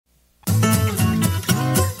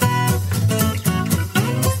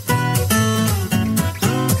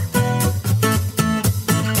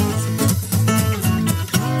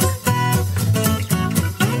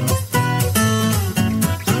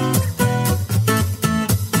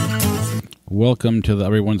welcome to the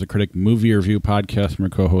Everyone's a Critic movie review podcast from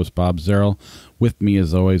your co-host Bob Zerl. With me,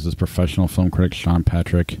 as always, is professional film critic Sean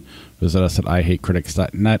Patrick. Visit us at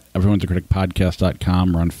ihatecritics.net,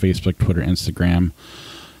 everyone'sacriticpodcast.com. We're on Facebook, Twitter, Instagram.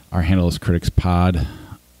 Our handle is CriticsPod.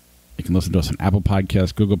 You can listen to us on Apple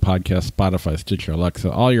Podcasts, Google Podcasts, Spotify, Stitcher,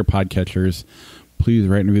 Alexa, all your podcatchers. Please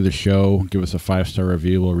rate and review the show. Give us a 5-star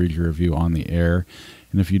review. We'll read your review on the air.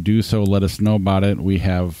 And if you do so, let us know about it. We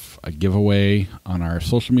have a giveaway on our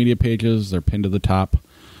social media pages. They're pinned to the top.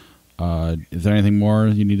 Is there anything more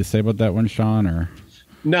you need to say about that one, Sean? Or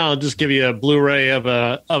no, I'll just give you a Blu-ray of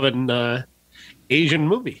an Asian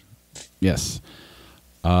movie. Yes.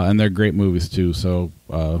 And they're great movies, too, so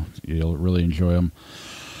you'll really enjoy them.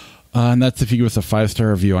 And that's if you give us a 5-star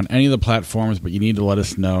review on any of the platforms, but you need to let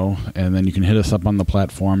us know. And then you can hit us up on the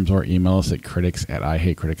platforms or email us at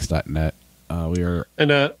critics@ihatecritics.net.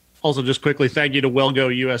 Also, just quickly, thank you to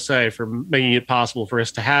Wellgo USA for making it possible for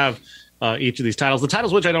us to have each of these titles. The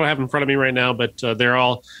titles, which I don't have in front of me right now, but they're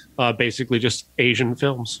all basically just Asian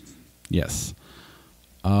films. Yes.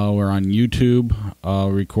 We're on YouTube.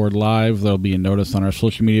 Record live. There'll be a notice on our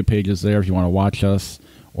social media pages there if you want to watch us,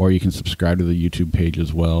 or you can subscribe to the YouTube page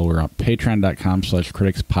as well. We're on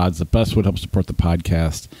patreon.com/criticspod. The best would help support the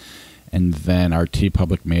podcast. And then our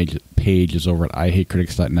TeePublic page is over at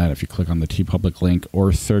ihatecritics.net if you click on the TeePublic link,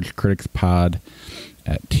 or search CriticsPod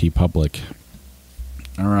at TeePublic.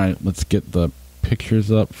 All right, let's get the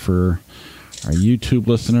pictures up for our YouTube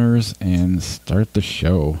listeners and start the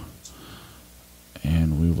show.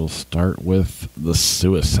 And we will start with The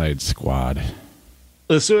Suicide Squad.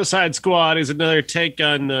 The Suicide Squad is another take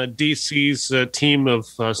on DC's team of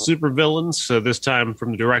supervillains, this time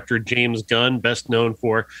from the director James Gunn, best known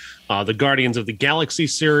for the Guardians of the Galaxy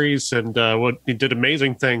series, and what he did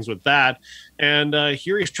amazing things with that. And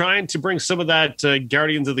here he's trying to bring some of that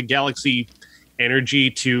Guardians of the Galaxy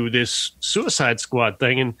energy to this Suicide Squad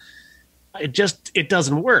thing, and it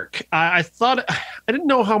doesn't work. I didn't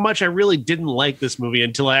know how much I really didn't like this movie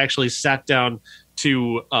until I actually sat down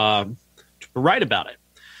to write about it.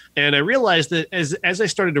 And I realized that as I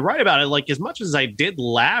started to write about it, like, as much as I did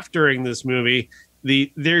laugh during this movie,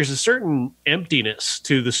 there's a certain emptiness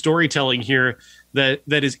to the storytelling here that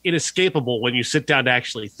is inescapable when you sit down to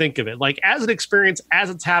actually think of it. Like, as an experience, as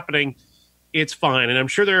it's happening, it's fine. And I'm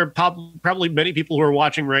sure there are probably many people who are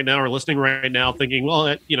watching right now or listening right now thinking,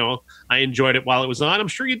 well, I enjoyed it while it was on. I'm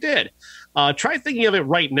sure you did. Try thinking of it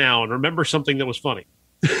right now and remember something that was funny.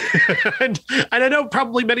 and I know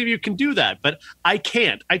probably many of you can do that, but I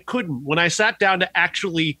can't. I couldn't. When I sat down to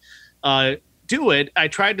actually do it, I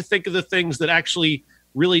tried to think of the things that actually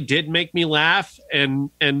really did make me laugh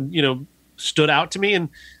and stood out to me. And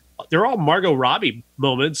they're all Margot Robbie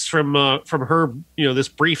moments from her, this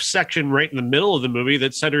brief section right in the middle of the movie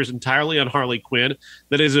that centers entirely on Harley Quinn.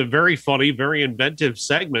 That is a very funny, very inventive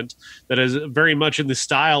segment that is very much in the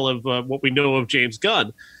style of what we know of James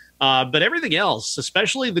Gunn. But everything else,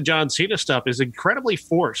 especially the John Cena stuff, is incredibly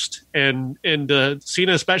forced. And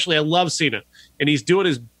Cena especially, I love Cena, and he's doing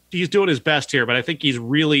his best here. But I think he's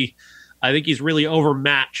really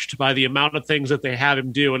overmatched by the amount of things that they have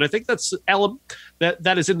him do. And I think that's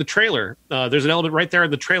that is in the trailer. There's an element right there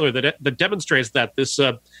in the trailer that demonstrates that this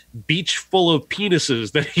beach full of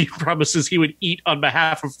penises that he promises he would eat on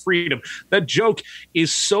behalf of freedom. That joke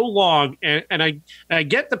is so long, and I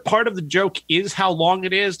get that part of the joke is how long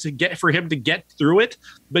it is for him to get through it,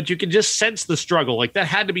 but you can just sense the struggle. Like, that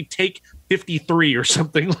had to be take 53 or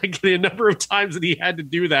something, like the number of times that he had to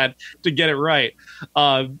do that to get it right.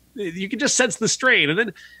 You can just sense the strain. And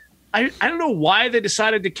then I don't know why they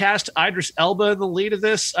decided to cast Idris Elba in the lead of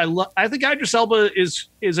this. I think Idris Elba is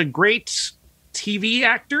a great TV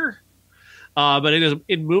actor, but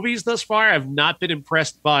in movies thus far, I've not been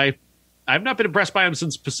impressed by him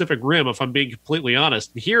since Pacific Rim, if I'm being completely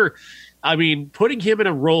honest. Here, I mean, putting him in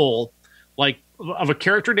a role like of a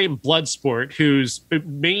character named Bloodsport, whose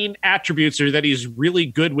main attributes are that he's really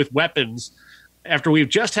good with weapons, after we've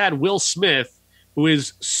just had Will Smith, who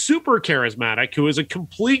is super charismatic, who is a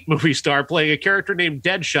complete movie star, playing a character named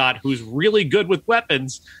Deadshot, who's really good with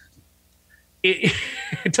weapons. It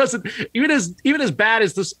doesn't, even as bad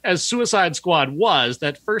as Suicide Squad was,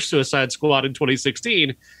 that first Suicide Squad in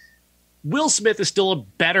 2016, Will Smith is still a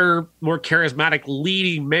better, more charismatic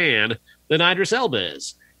leading man than Idris Elba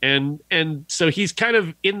is. And so he's kind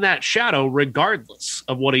of in that shadow regardless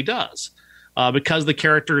of what he does, because the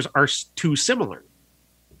characters are too similar.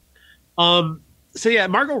 So yeah,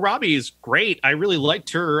 Margot Robbie is great. I really liked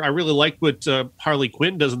her. I really liked what Harley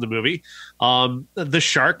Quinn does in the movie. The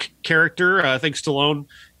shark character, I think Stallone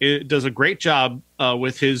does a great job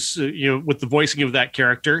with his, with the voicing of that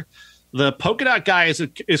character. The polka dot guy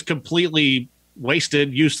is completely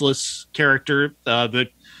wasted, useless character that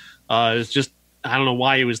is just, I don't know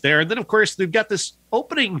why he was there. And then, of course, they've got this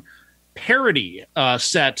opening parody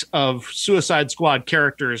set of Suicide Squad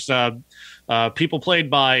characters, people played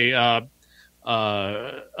by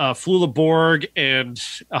Flula Borg and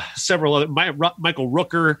several other. Michael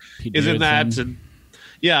Rooker Pete is in that, Davidson.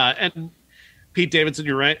 and Pete Davidson,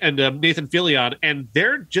 you're right, and Nathan Fillion, and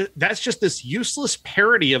that's just this useless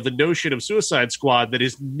parody of the notion of Suicide Squad that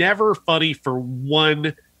is never funny for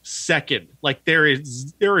 1 second. Like there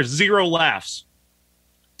are zero laughs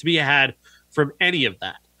to be had from any of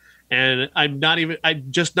that, and I'm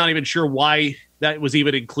just not even sure why that was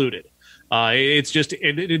even included. It's just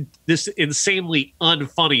in this insanely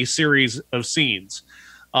unfunny series of scenes.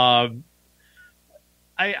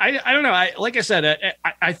 I don't know. Like I said,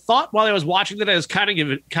 I thought while I was watching that I was kind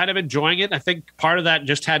of enjoying it. I think part of that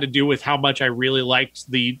just had to do with how much I really liked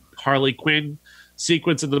the Harley Quinn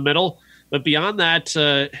sequence in the middle. But beyond that,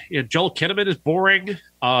 Joel Kinnaman is boring.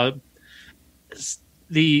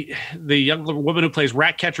 The young woman who plays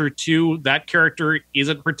Ratcatcher 2, that character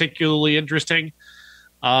isn't particularly interesting.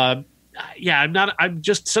 I'm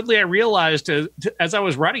just suddenly I realized as I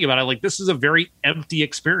was writing about it, like this is a very empty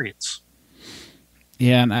experience.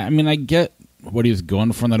 Yeah, and I mean, I get what he was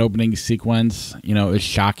going for in that opening sequence. It's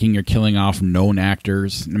shocking. You're killing off known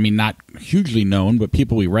actors. I mean, not hugely known, but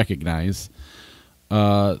people we recognize.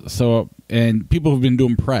 And people who've been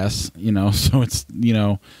doing press, so it's,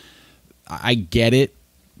 I get it,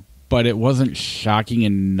 but it wasn't shocking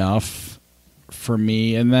enough for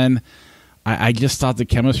me. And then I just thought the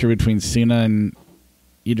chemistry between Cena and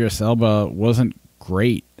Idris Elba wasn't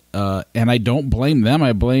great. And I don't blame them.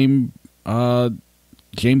 I blame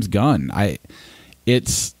James Gunn. I could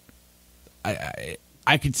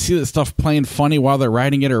see that stuff playing funny while they're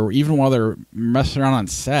writing it, or even while they're messing around on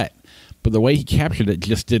set. But the way he captured it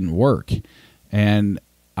just didn't work, and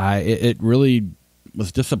it really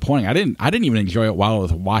was disappointing. I didn't even enjoy it while I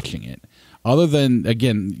was watching it. Other than,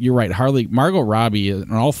 again, you're right, Margot Robbie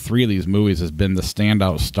in all 3 of these movies has been the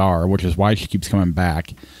standout star, which is why she keeps coming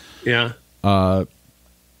back. Yeah. I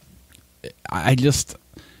just,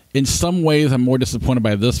 in some ways, I'm more disappointed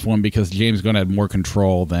by this one because James Gunn had more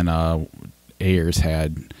control than Ayers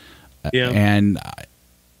had. Yeah. And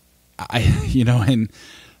and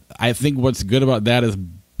I think what's good about that is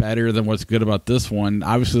better than what's good about this one.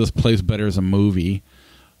 Obviously, this plays better as a movie,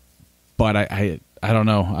 but I don't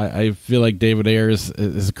know. I feel like David Ayers,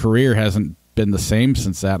 his career hasn't been the same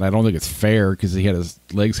since that. And I don't think it's fair because he had his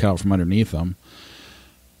legs cut out from underneath him.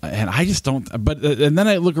 And I just don't. And then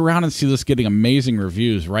I look around and see this getting amazing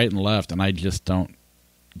reviews right and left, and I just don't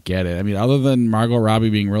get it. I mean, other than Margot Robbie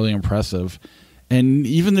being really impressive, and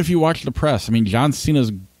even if you watch the press, I mean, John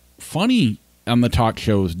Cena's funny on the talk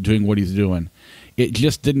shows doing what he's doing. It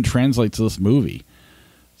just didn't translate to this movie,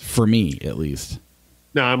 for me at least.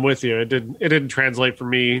 No, I'm with you. It didn't translate for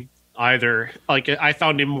me either. Like I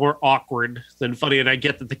found him more awkward than funny, and I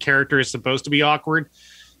get that the character is supposed to be awkward.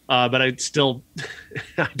 But I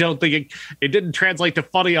don't think it didn't translate to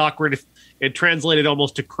funny awkward. It translated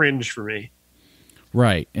almost to cringe for me.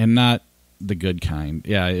 Right, and not the good kind.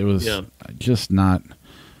 Yeah, it was just not.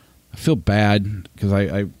 I feel bad because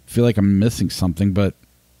I feel like I'm missing something, but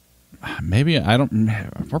maybe I don't.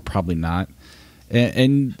 We're probably not.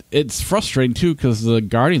 And it's frustrating too because the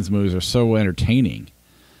Guardians movies are so entertaining,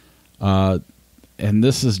 and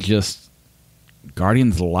this is just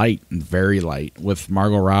Guardians light and very light with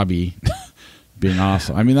Margot Robbie being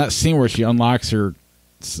awesome. I mean, that scene where she unlocks her,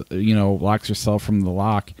 locks herself from the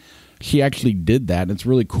lock. She actually did that, and it's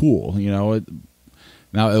really cool. Now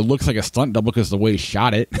it looks like a stunt double because the way he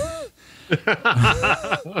shot it,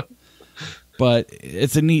 but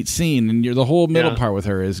it's a neat scene, and the whole middle part with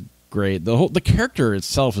her is great. The character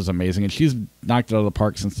itself is amazing, and she's knocked it out of the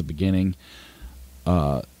park since the beginning.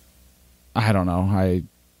 I don't know.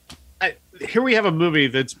 Here we have a movie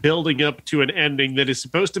that's building up to an ending that is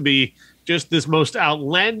supposed to be just this most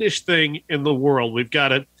outlandish thing in the world. We've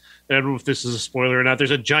got it. I don't know if this is a spoiler or not. There's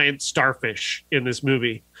a giant starfish in this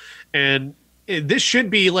movie. And this should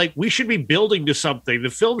be like, we should be building to something. The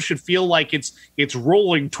film should feel like it's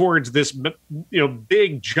rolling towards this,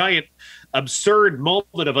 big, giant, absurd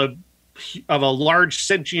moment of a large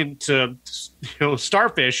sentient,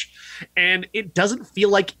 starfish. And it doesn't feel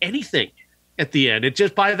like anything at the end. It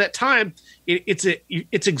just, by that time, it's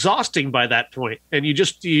exhausting by that point, and you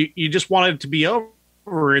just want it to be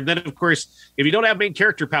over. And then, of course, if you don't have main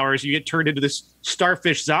character powers, you get turned into this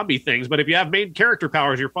starfish zombie things. But if you have main character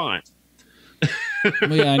powers, you're fine.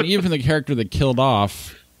 Yeah, and even the character that killed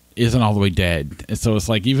off isn't all the way dead, and so it's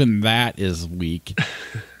like even that is weak.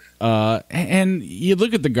 And you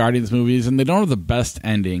look at the Guardians movies, and they don't have the best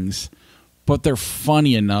endings, but they're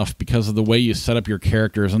funny enough because of the way you set up your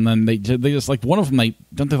characters. And then they just like one of them.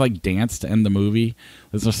 They like dance to end the movie.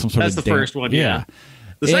 Is there some sort That's of the first one, yeah.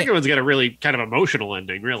 The second one's got a really kind of emotional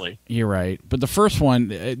ending, really. You're right. But the first one,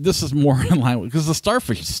 this is more in line with, because the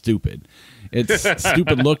starfish is stupid. It's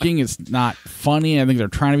stupid looking. It's not funny. I think they're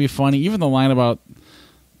trying to be funny. Even the line about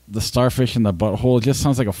the starfish in the butthole, it just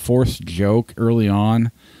sounds like a forced joke early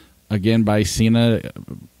on. Again, by Cena.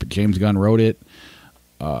 James Gunn wrote it.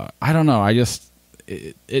 I don't know. I just...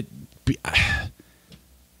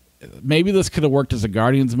 maybe this could have worked as a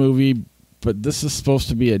Guardians movie, but this is supposed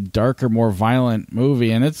to be a darker, more violent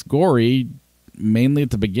movie, and it's gory, mainly at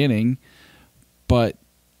the beginning, but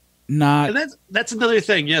not... And that's another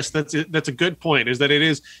thing, yes, that's a good point, is that it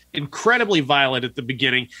is incredibly violent at the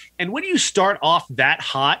beginning, and when you start off that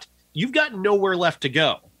hot, you've got nowhere left to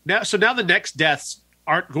go. Now the next deaths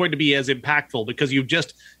aren't going to be as impactful, because you've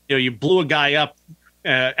just, you blew a guy up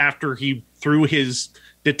after he threw his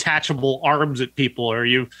detachable arms at people, or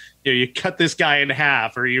you cut this guy in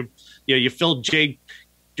half, or you filled Jay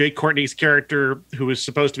Courtney's character, who was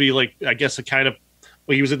supposed to be like, I guess, a kind of,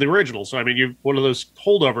 well, he was in the original, so I mean, you're one of those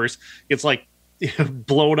holdovers. It's like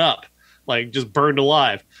blown up, like just burned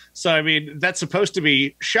alive. So I mean, that's supposed to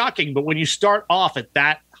be shocking, but when you start off at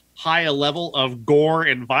that high a level of gore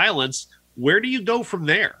and violence, where do you go from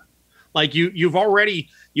there? Like you've already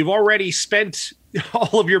spent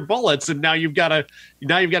all of your bullets, and now you've got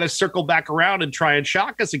to circle back around and try and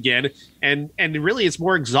shock us again, and really it's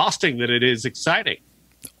more exhausting than it is exciting.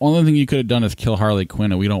 The only thing you could have done is kill Harley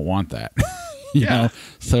Quinn, and we don't want that. you know,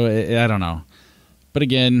 so I don't know, but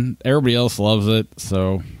again, everybody else loves it,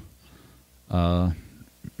 so I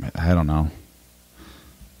don't know.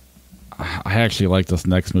 I actually like this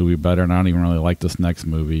next movie better, and I don't even really like this next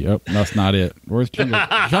movie. Oh, that's not it. Where's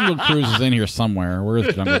Jungle Cruise is in here somewhere.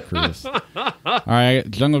 Where's Jungle Cruise? All right,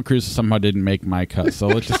 Jungle Cruise somehow didn't make my cut, so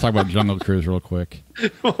let's just talk about Jungle Cruise real quick.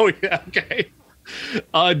 Oh, yeah, okay.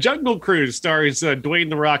 Jungle Cruise stars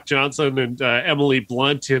Dwayne "The Rock" Johnson and Emily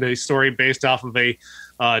Blunt in a story based off of a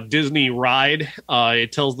Disney ride.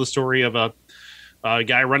 It tells the story of a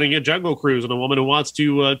guy running a jungle cruise and a woman who wants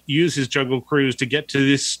to use his jungle cruise to get to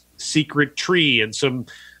this secret tree and some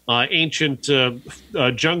ancient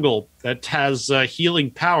jungle that has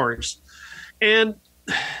healing powers. And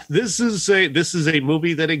this is a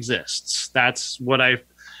movie that exists. That's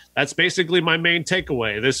basically my main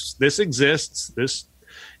takeaway. This exists. This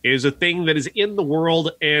is a thing that is in the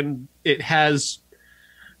world, and it has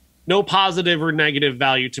no positive or negative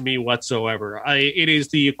value to me whatsoever. It is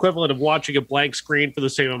the equivalent of watching a blank screen for the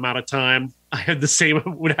same amount of time. Would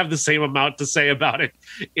have the same amount to say about it.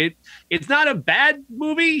 It's not a bad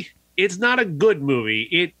movie. It's not a good movie.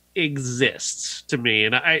 It exists to me,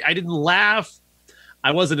 and I didn't laugh.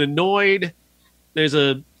 I wasn't annoyed. There's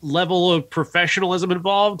a level of professionalism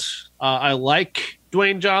involved. I like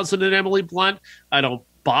Dwayne Johnson and Emily Blunt. I don't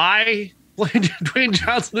buy Dwayne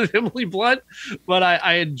Johnson and Emily Blunt, but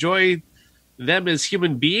I enjoy them as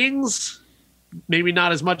human beings. Maybe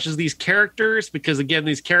not as much as these characters, because again,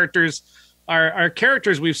 these characters are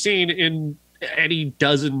characters we've seen in any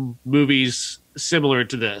dozen movies similar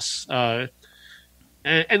to this. And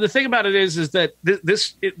the thing about it is that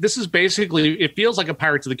this is basically, it feels like a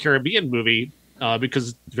Pirates of the Caribbean movie because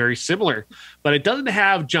it's very similar, but it doesn't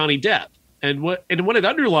have Johnny Depp. And what it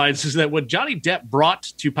underlines is that what Johnny Depp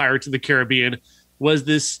brought to Pirates of the Caribbean was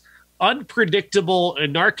this unpredictable,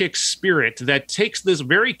 anarchic spirit that takes this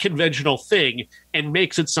very conventional thing and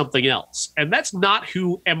makes it something else. And that's not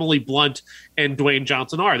who Emily Blunt and Dwayne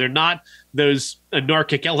Johnson are. They're not those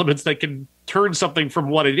anarchic elements that can turn something from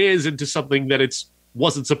what it is into something that it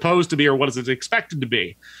wasn't supposed to be or what it's expected to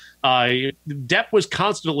be. Depp was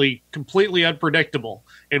constantly completely unpredictable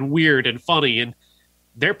and weird and funny, and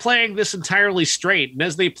they're playing this entirely straight. And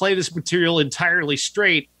as they play this material entirely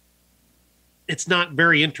straight, it's not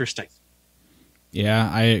very interesting. Yeah,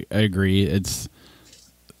 I agree. It's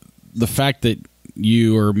the fact that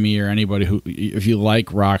you or me or anybody who, if you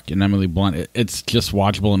like Rock and Emily Blunt, it's just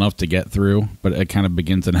watchable enough to get through, but it kind of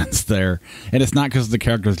begins and ends there. And it's not because of the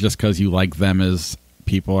characters, just because you like them as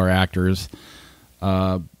people or actors,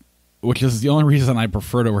 which is the only reason I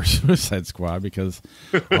prefer it over Suicide Squad, because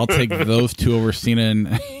I'll take those two over Cena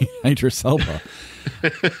and Idris Elba.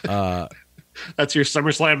 That's your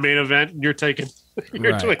SummerSlam main event, and you're taking.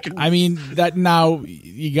 I mean, that now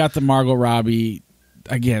you got the Margot Robbie.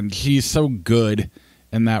 Again, she's so good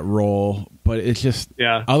in that role, but it's just,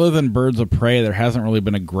 other than Birds of Prey, there hasn't really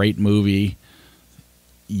been a great movie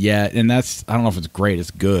yet. And I don't know if it's great,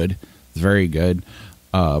 it's good. It's very good.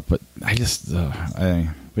 But I just,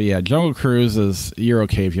 but But yeah, Jungle Cruise you're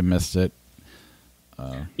okay if you missed it.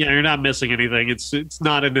 Yeah, you're not missing anything. It's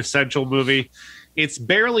not an essential movie. It's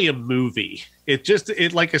barely a movie. It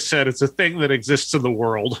like I said, it's a thing that exists in the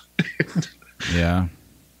world. Yeah.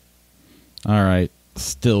 All right.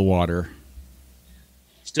 Stillwater.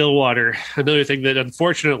 Stillwater, another thing that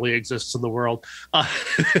unfortunately exists in the world.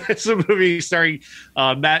 It's a movie starring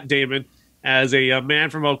Matt Damon as a man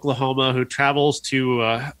from Oklahoma who travels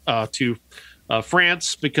to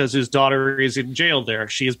France because his daughter is in jail there.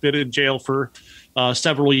 She has been in jail for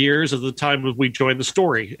several years at the time of we joined the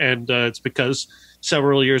story, and it's because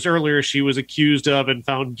several years earlier she was accused of and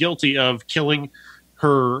found guilty of killing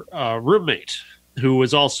her roommate, who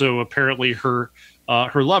was also apparently her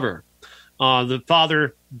lover. The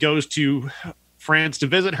father goes to France to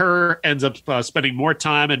visit her, ends up spending more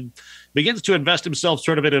time, and begins to invest himself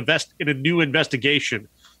sort of in a new investigation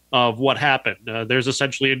of what happened. There's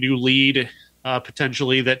essentially a new lead,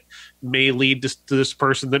 potentially, that may lead to this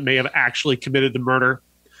person that may have actually committed the murder.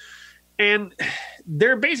 And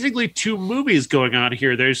there are basically two movies going on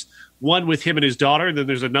here. There's one with him and his daughter, and then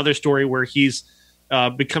there's another story where he's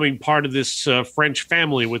becoming part of this French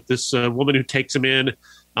family with this woman who takes him in.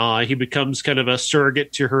 He becomes kind of a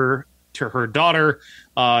surrogate to her daughter.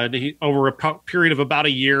 And over a period of about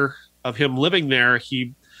a year of him living there,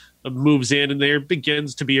 he moves in, and there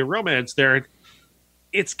begins to be a romance there.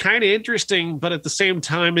 It's kind of interesting, but at the same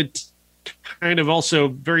time, it's kind of also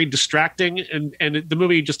very distracting. And the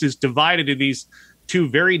movie just is divided in these two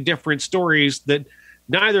very different stories that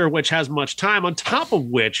neither of which has much time. On top of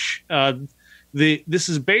which, this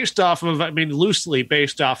is based off of, loosely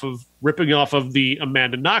based off of ripping off of the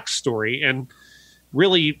Amanda Knox story, and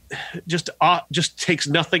really just takes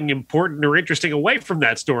nothing important or interesting away from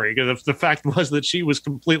that story. The fact was that she was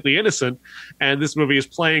completely innocent, and this movie is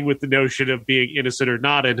playing with the notion of being innocent or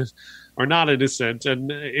not innocent. And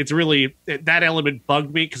it's really, that element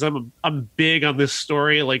bugged me because I'm big on this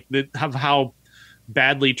story, like of how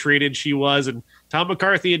badly treated she was. And Tom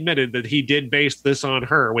McCarthy admitted that he did base this on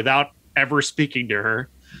her without ever speaking to her.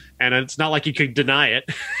 And it's not like you could deny it.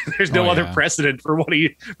 There's no other precedent for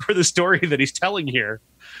for the story that he's telling here.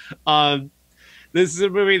 This is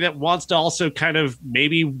a movie that wants to also kind of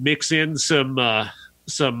maybe mix in some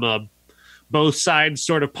both sides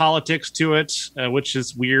sort of politics to it, which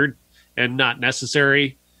is weird and not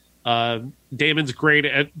necessary. Damon's great.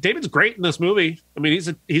 Damon's great in this movie. I mean,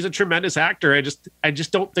 he's a tremendous actor. I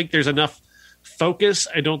just don't think there's enough focus.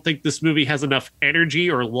 I don't think this movie has enough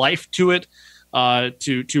energy or life to it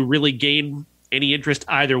to really gain any interest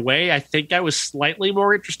either way. I think I was slightly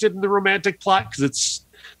more interested in the romantic plot because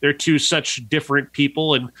they're two such different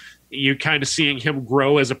people, and you're kind of seeing him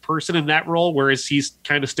grow as a person in that role, whereas he's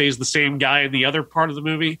kind of stays the same guy in the other part of the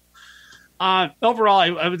movie. Overall,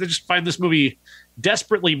 I just find this movie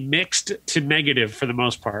desperately mixed to negative for the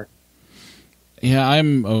most part. Yeah,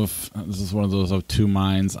 this is one of those of two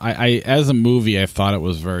minds. I as a movie, I thought it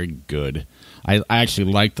was very good. I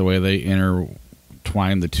actually liked the way they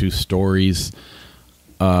intertwined the two stories.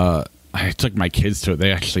 I took my kids to it.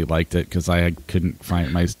 They actually liked it because I couldn't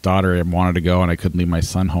find my daughter and wanted to go, and I couldn't leave my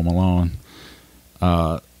son home alone.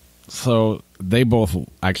 So they both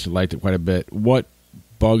actually liked it quite a bit. What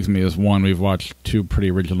bugs me is, one, we've watched two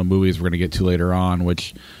pretty original movies we're going to get to later on,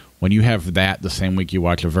 which when you have that the same week you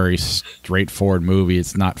watch a very straightforward movie,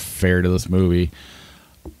 it's not fair to this movie.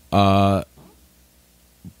 But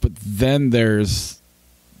then there's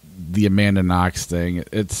the Amanda Knox thing.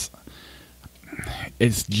 It's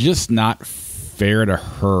just not fair to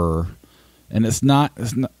her, and it's not.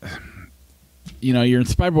 You know, you're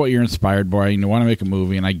inspired by what you're inspired by, and you want to make a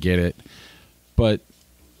movie, and I get it. But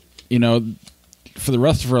you know, for the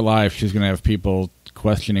rest of her life, she's going to have people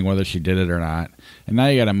questioning whether she did it or not. And now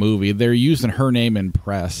you got a movie. They're using her name in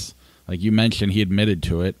press, like you mentioned. He admitted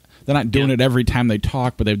to it. They're not doing it every time they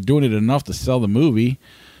talk, but they're doing it enough to sell the movie.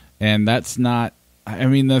 And that's not, I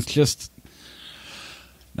mean, that's just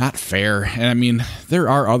not fair. And I mean, there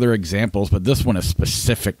are other examples, but this one is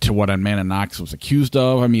specific to what Amanda Knox was accused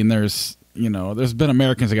of. I mean, there's been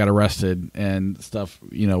Americans that got arrested and stuff,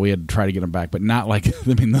 we had to try to get them back, but not like,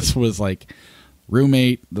 I mean, this was like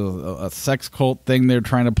roommate, a sex cult thing they're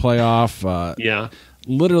trying to play off.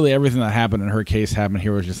 Literally everything that happened in her case happened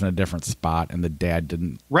here was just in a different spot, and the dad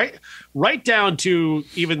didn't. Right down to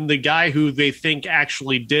even the guy who they think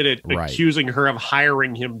actually did it, accusing her of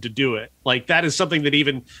hiring him to do it. Like, that is something that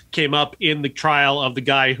even came up in the trial of the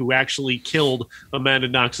guy who actually killed Amanda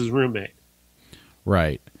Knox's roommate.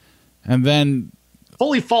 Right. And then...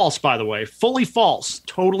 fully false, by the way. Fully false.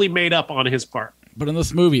 Totally made up on his part. But in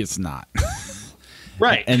this movie, it's not.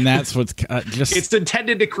 Right. And that's what's just... It's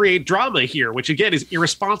intended to create drama here, which, again, is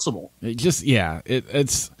irresponsible.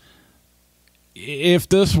 It's... If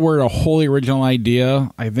this were a wholly original idea,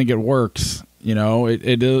 I think it works. You know,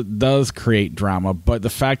 it does create drama. But the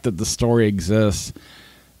fact that the story exists,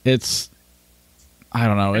 it's... I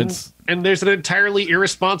don't know. And there's an entirely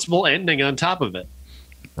irresponsible ending on top of it.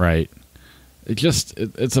 Right. It just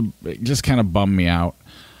kind of bummed me out.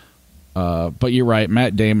 But you're right.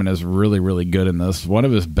 Matt Damon is really, really good in this. One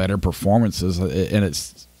of his better performances, and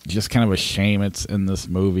it's just kind of a shame it's in this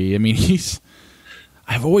movie. I mean,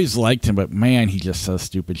 I've always liked him, but man, he just says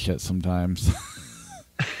stupid shit sometimes.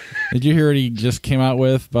 Did you hear what he just came out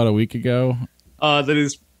with about a week ago? That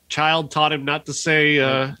his child taught him not to say...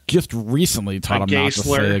 just recently taught him not to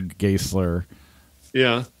say a gay slur.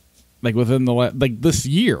 Yeah. Like within this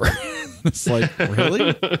year. It's like,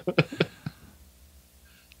 really?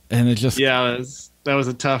 And it just... Yeah, that was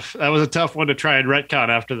a tough one to try and retcon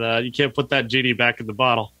after that. You can't put that genie back in the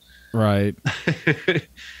bottle. Right.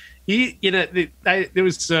 There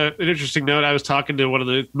was an interesting note. I was talking to one of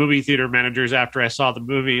the movie theater managers after I saw the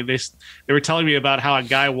movie, and they were telling me about how a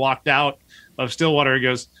guy walked out of Stillwater and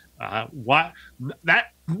goes, "What?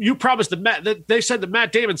 That you promised that they said that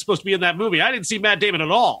Matt Damon's supposed to be in that movie. I didn't see Matt Damon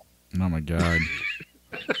at all." Oh my God.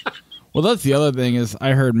 Well, that's the other thing is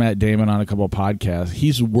I heard Matt Damon on a couple of podcasts.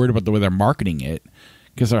 He's worried about the way they're marketing it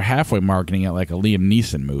because they're halfway marketing it like a Liam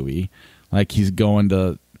Neeson movie, like he's going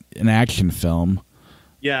to an action film.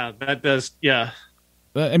 Yeah, that does. Yeah.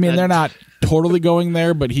 I mean, they're not totally going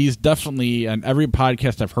there, but he's definitely, on every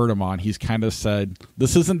podcast I've heard him on, he's kind of said,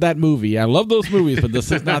 this isn't that movie. I love those movies, but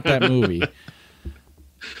this is not that movie.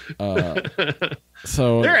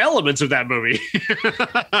 So there are elements of that movie.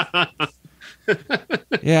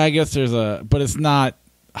 Yeah, I guess but it's not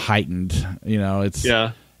heightened, you know, it's,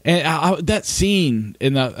 yeah. And that scene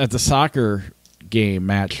at the soccer game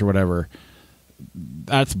match or whatever,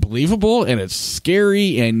 that's believable and it's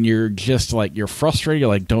scary and you're just like, you're frustrated. You're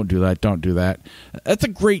like, don't do that. That's a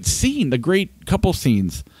great scene, a great couple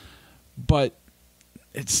scenes, but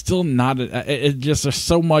it's still not, there's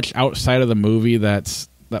so much outside of the movie that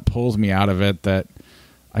pulls me out of it that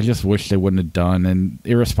I just wish they wouldn't have done. And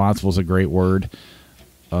irresponsible is a great word.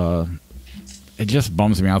 It just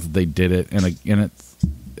bums me out that they did it, and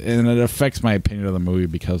it affects my opinion of the movie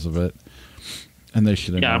because of it. And they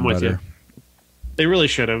should have done better. You. They really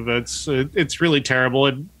should have. It's really terrible.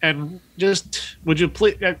 And just would you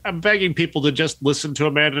please? I'm begging people to just listen to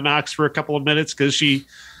Amanda Knox for a couple of minutes because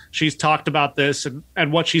she's talked about this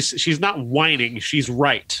and what she's not whining. She's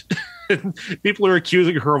right. People are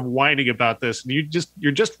accusing her of whining about this, and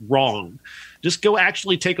you're just wrong. Just go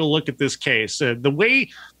actually take a look at this case. The way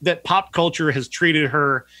that pop culture has treated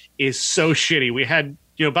her is so shitty. We had,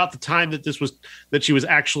 about the time that she was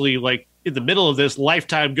actually like in the middle of this,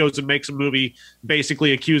 Lifetime goes and makes a movie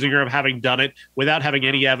basically accusing her of having done it without having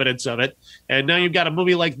any evidence of it. And now you've got a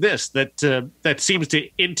movie like this that seems to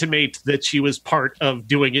intimate that she was part of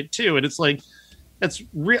doing it too. And it's like, that's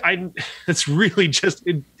really just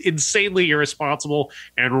insanely irresponsible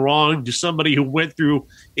and wrong to somebody who went through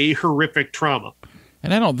a horrific trauma.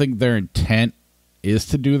 And I don't think their intent is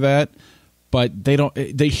to do that, but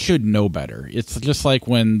they should know better. It's just like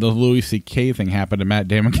when the Louis C.K. thing happened and Matt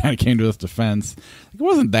Damon kind of came to his defense. It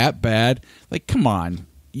wasn't that bad. Like, come on,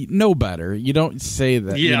 you know better. You don't say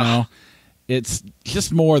that, yeah. It's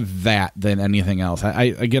just more that than anything else.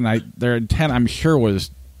 Their intent, I'm sure,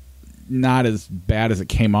 was not as bad as it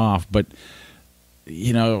came off, but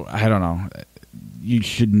I don't know. You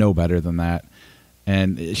should know better than that.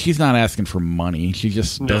 And she's not asking for money. She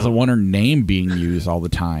just doesn't want her name being used all the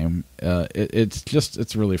time.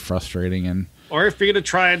 It's really frustrating. Or if you're going to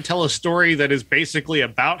try and tell a story that is basically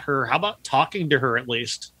about her, how about talking to her at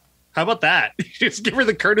least? How about that? Just give her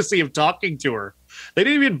the courtesy of talking to her. They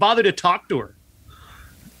didn't even bother to talk to her.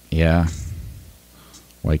 Yeah.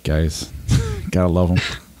 White guys. Gotta love them.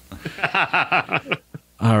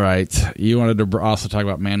 All right. You wanted to also talk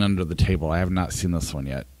about Man Under the Table. I have not seen this one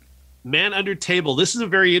yet. Man Under Table. This is a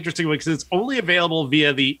very interesting one because it's only available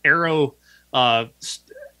via the Arrow's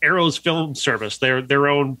film service, their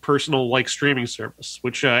own personal streaming service,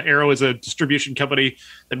 which Arrow is a distribution company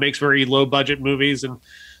that makes very low budget movies, and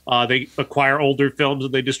they acquire older films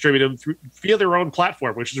and they distribute them via their own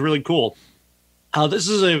platform, which is really cool. This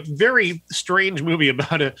is a very strange movie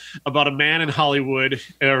about a man in Hollywood,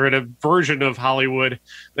 or in a version of Hollywood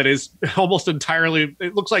that is almost entirely,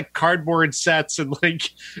 it looks like cardboard sets and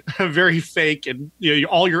very fake, and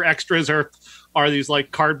all your extras are these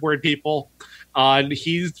cardboard people, And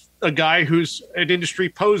he's a guy who's an industry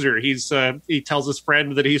poser. He tells his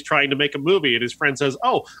friend that he's trying to make a movie, and his friend says,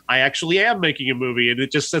 "Oh, I actually am making a movie," and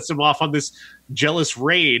it just sets him off on this jealous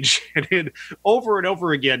rage. And over and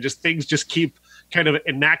over again, just things just keep kind of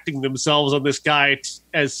enacting themselves on this guy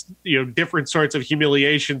as different sorts of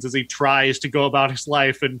humiliations as he tries to go about his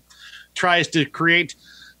life and tries to create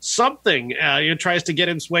something. Tries to get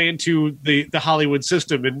his way into the Hollywood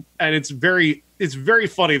system, and it's very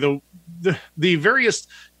funny. The various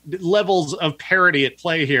levels of parody at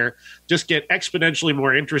play here just get exponentially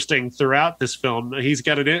more interesting throughout this film. He's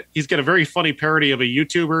got a very funny parody of a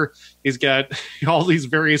YouTuber. He's got all these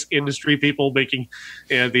various industry people making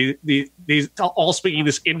these all speaking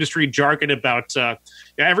this industry jargon about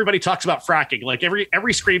everybody talks about fracking. Like every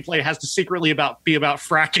screenplay has to secretly be about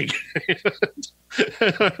fracking.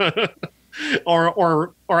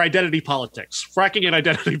 or identity politics. Fracking and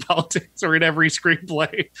identity politics are in every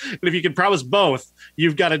screenplay. And if you can promise both,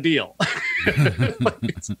 you've got a deal.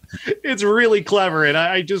 It's really clever. And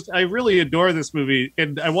I really adore this movie.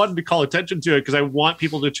 And I wanted to call attention to it because I want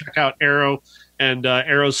people to check out Arrow and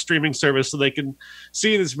Arrow's streaming service so they can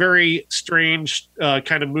see this very strange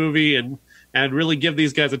kind of movie and really give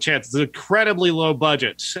these guys a chance. It's an incredibly low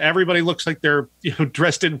budget. Everybody looks like they're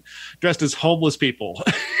dressed as homeless people,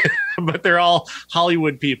 but they're all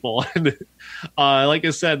Hollywood people. And like I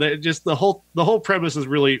said, just the whole premise is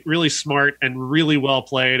really, really smart and really well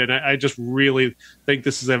played. And I just really think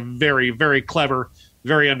this is a very, very clever,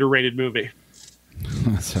 very underrated movie.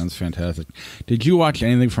 That sounds fantastic. Did you watch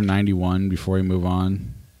anything from '91 before we move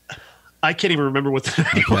on? I can't even remember what the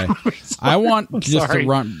okay. I want just to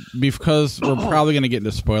run because we're probably going to get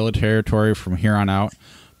into spoiler territory from here on out.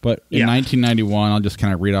 But in 1991, I'll just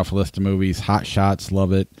kind of read off a list of movies. Hot Shots,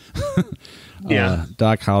 love it.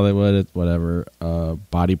 Doc Hollywood, whatever.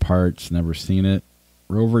 Body Parts, never seen it.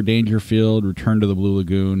 Rover Dangerfield, Return to the Blue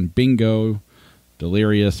Lagoon, Bingo,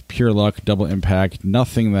 Delirious, Pure Luck, Double Impact.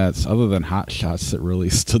 Nothing that's other than Hot Shots that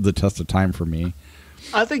really stood the test of time for me.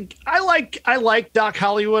 I think I like Doc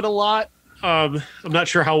Hollywood a lot. I'm not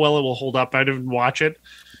sure how well it will hold up. I didn't watch it,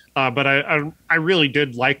 but I really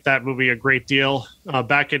did like that movie a great deal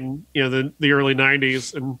back in the early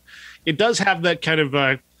 '90s, and it does have that kind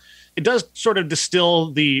of it does sort of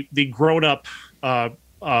distill the grown up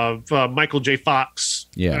of Michael J. Fox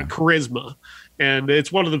charisma. And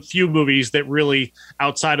it's one of the few movies that really,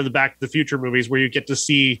 outside of the Back to the Future movies, where you get to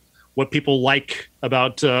see what people like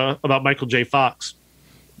about Michael J. Fox.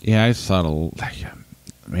 Yeah, I saw it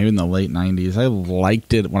maybe in the late 90s. I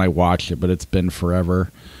liked it when I watched it, but it's been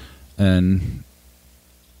forever. And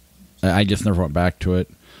I just never went back to it.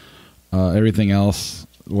 Everything else,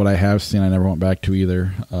 what I have seen, I never went back to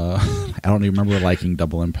either. I don't even remember liking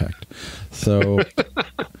Double Impact. So,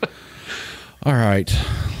 all right.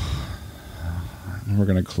 We're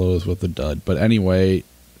going to close with a dud. But anyway,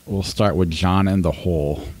 we'll start with John and the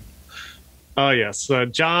Hole. Oh, yes.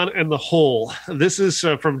 John and the Hole. This is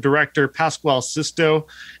from director Pasquale Sisto,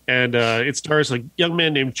 and it stars a young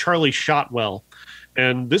man named Charlie Shotwell.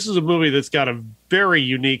 And this is a movie that's got a very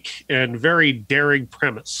unique and very daring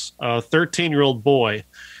premise. A 13-year-old boy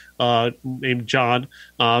named John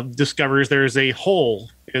discovers there's a hole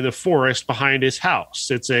in the forest behind his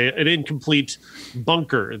house. It's an incomplete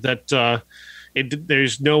bunker that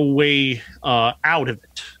there's no way out of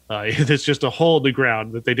it. It's just a hole in the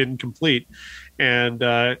ground that they didn't complete. And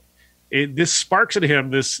this sparks in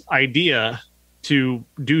him this idea to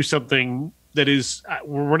do something that is,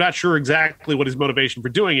 we're not sure exactly what his motivation for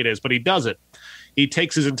doing it is, but he does it. He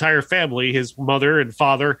takes his entire family, his mother and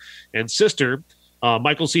father and sister,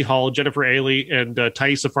 Michael C. Hall, Jennifer Ailey, and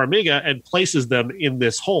Thaisa Farmiga, and places them in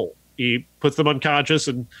this hole. He puts them unconscious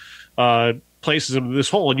and places them in this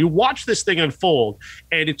hole, and you watch this thing unfold,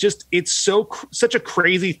 and it's such a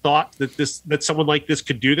crazy thought that someone like this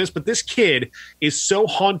could do this, but this kid is so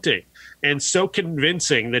haunting and so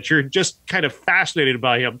convincing that you're just kind of fascinated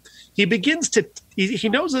by him. He begins to he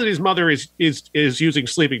knows that his mother is using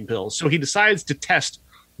sleeping pills, so he decides to test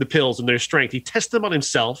the pills and their strength. He tests them on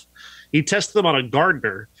himself. He tests them on a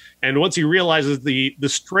gardener, and once he realizes the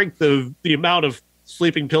strength of the amount of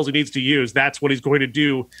sleeping pills he needs to use, that's what he's going to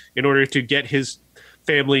do in order to get his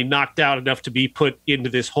family knocked out enough to be put into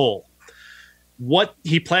this hole. What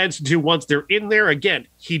he plans to do once they're in there, again,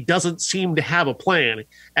 he doesn't seem to have a plan,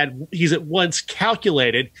 and he's at once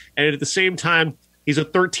calculated, and at the same time, he's a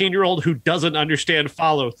 13-year-old who doesn't understand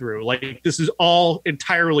follow-through. Like, this is all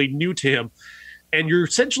entirely new to him, and you're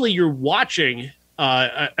watching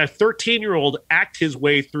a 13-year-old act his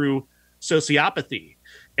way through sociopathy,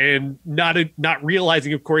 and not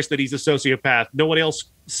realizing, of course, that he's a sociopath. No one else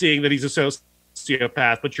seeing that he's a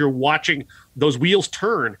sociopath, but you're watching those wheels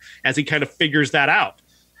turn as he kind of figures that out.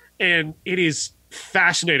 And it is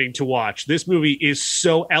fascinating to watch. This movie is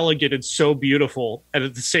so elegant and so beautiful, and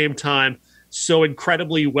at the same time, so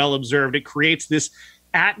incredibly well observed. It creates this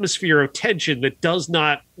atmosphere of tension that does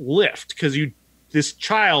not lift because this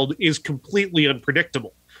child is completely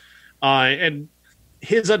unpredictable. And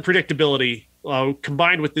his unpredictability,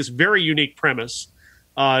 combined with this very unique premise,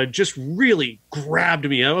 just really grabbed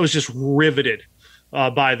me. I was just riveted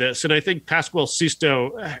by this. And I think Pasquale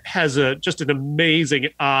Sisto has just an amazing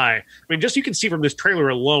eye. I mean, just you can see from this trailer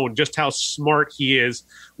alone just how smart he is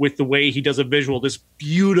with the way he does a visual, this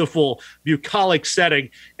beautiful bucolic setting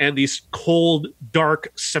and these cold,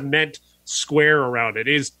 dark cement square around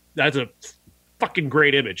it. That's a fucking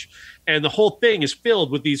great image. And the whole thing is filled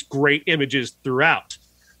with these great images throughout.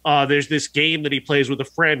 There's this game that he plays with a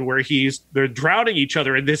friend where they're drowning each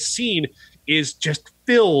other, and this scene is just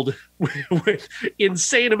filled with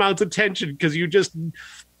insane amounts of tension because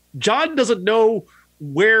John doesn't know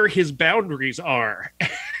where his boundaries are,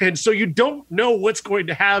 and so you don't know what's going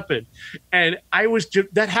to happen. And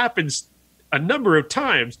that happens a number of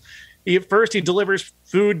times. First, he delivers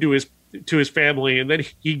food to his family, and then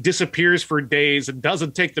he disappears for days and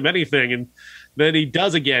doesn't take them anything, and then he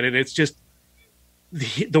does again, and it's just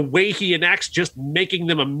the way he enacts just making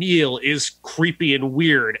them a meal is creepy and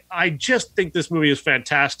weird. I just think this movie is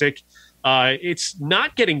fantastic. It's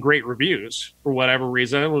not getting great reviews for whatever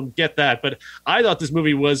reason. I don't get that, but I thought this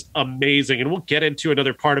movie was amazing, and we'll get into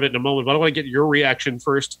another part of it in a moment, but I want to get your reaction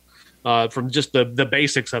first from just the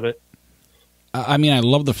basics of it. I mean, I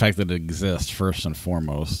love the fact that it exists, first and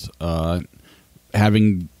foremost.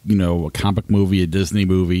 Having, a comic movie, a Disney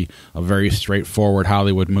movie, a very straightforward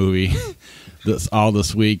Hollywood movie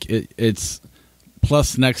this week. It's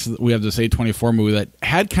plus next we have this A24 movie that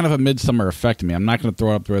had kind of a Midsummer effect to me. I'm not going to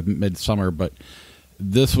throw it up there with Midsummer, but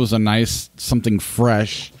this was a nice something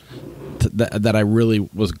fresh that I really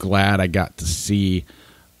was glad I got to see.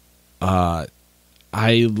 The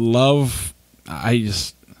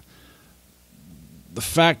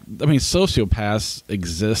fact, sociopaths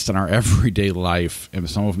exist in our everyday life, and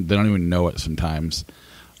some of them, they don't even know it sometimes.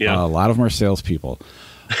 Yeah. A lot of them are salespeople.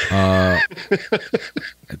 Tell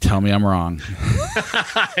me I'm wrong.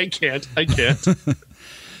 I can't.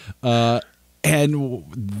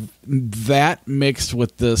 And that mixed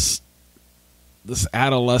with this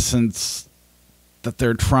adolescence that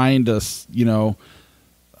they're trying to,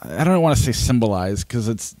 I don't want to say symbolize because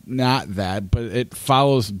it's not that, but it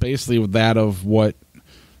follows basically with that of what,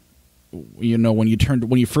 when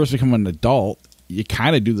you first become an adult, you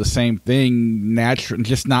kind of do the same thing natural,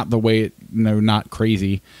 just not the way it, not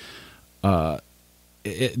crazy. The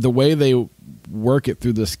way they work it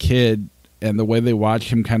through this kid and the way they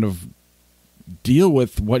watch him kind of deal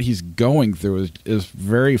with what he's going through is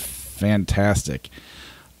very fantastic.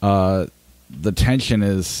 The tension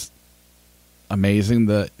is amazing.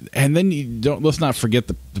 And then let's not forget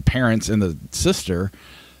the parents and the sister.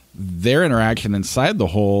 Their interaction inside the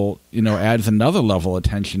whole, adds another level of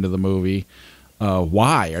tension to the movie.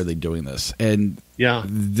 Why are they doing this? And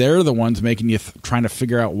they're the ones making you trying to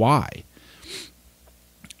figure out why.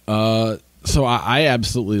 So I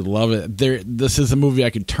absolutely love it. This is a movie I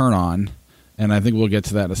could turn on, and I think we'll get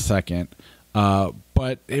to that in a second.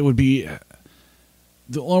 But it would be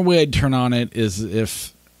the only way I'd turn on it is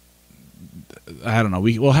if I don't know.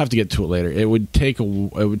 We'll have to get to it later. It would take a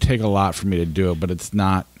lot for me to do it, but it's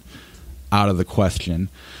not out of the question.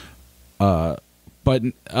 But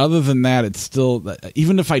other than that, it's still,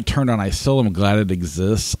 even if I turned on, I still am glad it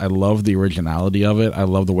exists. I love the originality of it. I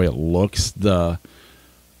love the way it looks.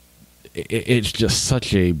 It's just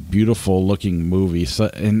such a beautiful looking movie.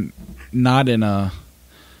 So, and not in a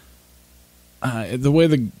the way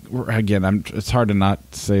it's hard to not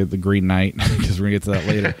say The Green Knight because we're gonna get to that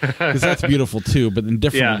later because that's beautiful too, but in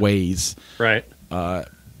different ways. Right.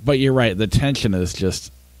 But you're right. The tension is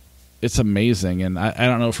just, it's amazing, and I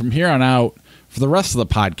don't know, from here on out. For the rest of the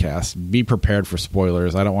podcast, be prepared for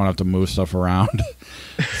spoilers. I don't want to have to move stuff around.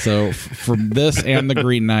 So from this and The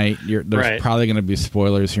Green Knight, there's probably going to be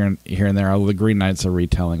spoilers here and there. Although The Green Knight's a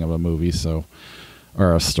retelling of a movie,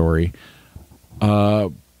 or a story.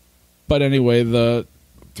 But anyway, the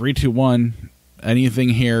 3, 2, 1. Anything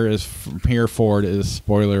here is from here forward is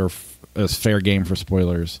fair game for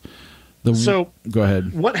spoilers. So go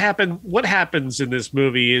ahead. What happens in this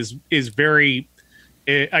movie is very.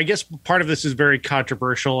 I guess part of this is very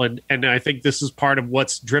controversial, and I think this is part of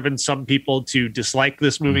what's driven some people to dislike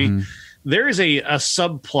this movie. Mm-hmm. There is a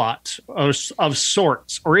subplot of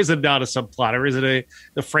sorts, or is it not a subplot, or is it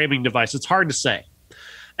a framing device? It's hard to say.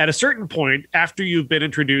 at a certain point, after you've been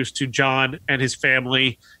introduced to John and his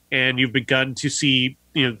family, and you've begun to see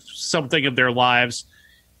something of their lives,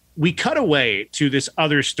 we cut away to this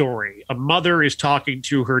other story. A mother is talking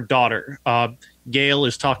to her daughter. Gail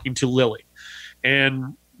is talking to Lily,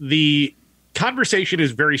 and the conversation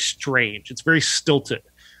is very strange. It's very stilted.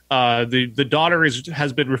 The daughter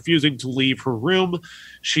has been refusing to leave her room.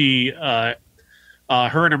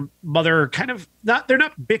 Her and her mother they're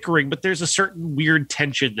not bickering, but there's a certain weird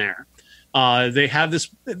tension there. They have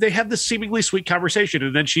this seemingly sweet conversation,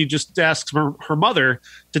 and then she just asks her mother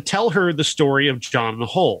to tell her the story of John in the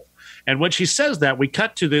Hole. And when she says that, we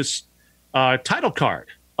cut to this title card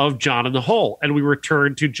of John in the Hole, and we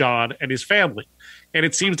return to John and his family. And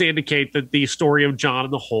it seems to indicate that the story of John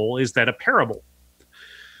in the Hole is then a parable.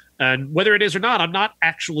 And whether it is or not, I'm not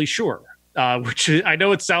actually sure. Which I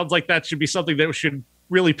know it sounds like that should be something that should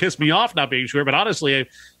really piss me off, not being sure. But honestly,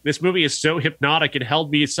 this movie is so hypnotic and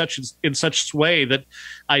held me in such sway that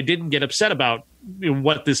I didn't get upset about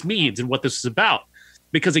what this means and what this is about,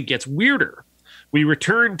 because it gets weirder. We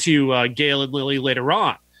return to Gail and Lily later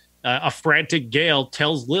on. A frantic Gail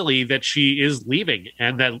tells Lily that she is leaving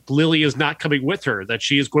and that Lily is not coming with her, that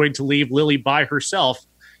she is going to leave Lily by herself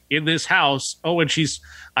in this house. Oh, and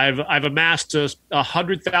I've amassed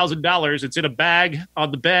 $100,000. It's in a bag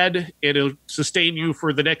on the bed. It'll sustain you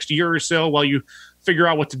for the next year or so while you figure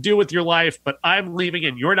out what to do with your life. But I'm leaving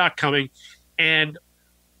and you're not coming. And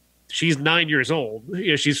she's 9 years old.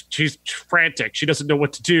 She's frantic. She doesn't know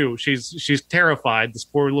what to do. She's terrified, this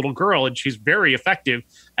poor little girl, and she's very effective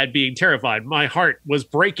at being terrified. My heart was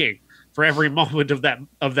breaking for every moment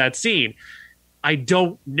of that scene. I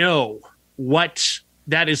don't know what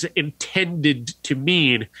that is intended to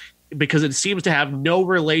mean, because it seems to have no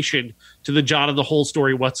relation to the John in the Hole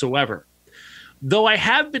story whatsoever. Though I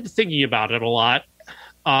have been thinking about it a lot,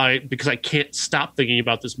 because I can't stop thinking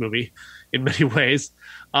about this movie in many ways.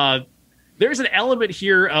 There's an element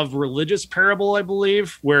here of religious parable, I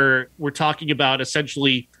believe, where we're talking about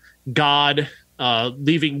essentially God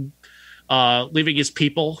leaving his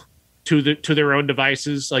people to their own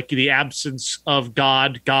devices, like the absence of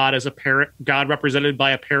God as a parent, God represented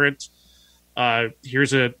by a parent.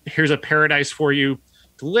 Here's a paradise for you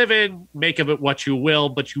to live in. Make of it what you will,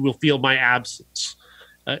 but you will feel my absence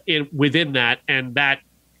within that, and that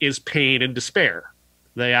is pain and despair,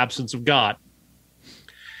 the absence of God.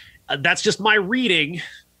 That's just my reading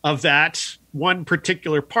of that one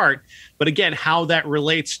particular part. But again, how that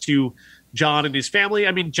relates to John and his family.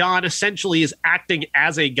 I mean, John essentially is acting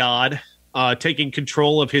as a god, taking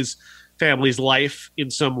control of his family's life in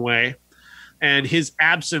some way. And his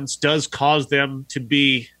absence does cause them to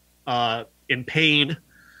be in pain.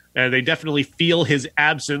 They definitely feel his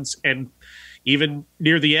absence. And even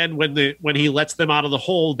near the end, when he lets them out of the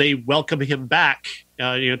hole, they welcome him back,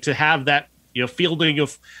 to have that feeling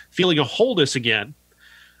of wholeness again.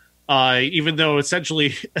 Even though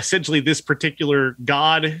essentially this particular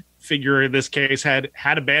God figure in this case had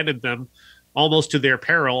abandoned them almost to their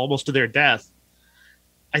peril, almost to their death.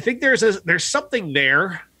 I think there's something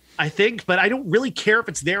there, I think, but I don't really care if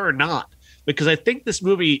it's there or not, because I think this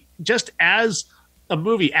movie, just as a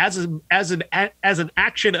movie, as an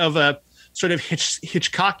action of a sort of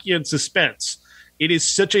Hitchcockian suspense, it is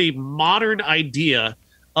such a modern idea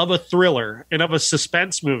of a thriller and of a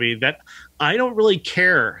suspense movie that I don't really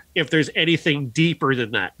care if there's anything deeper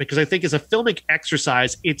than that, because I think as a filmic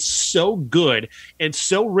exercise, it's so good and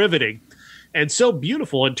so riveting and so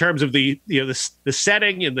beautiful in terms of the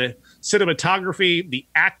setting and the cinematography. The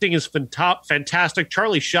acting is fantastic.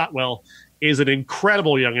 Charlie Shotwell is an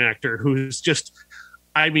incredible young actor who's just,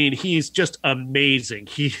 he's just amazing.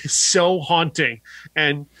 He's so haunting,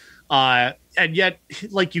 and yet,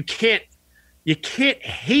 like, you can't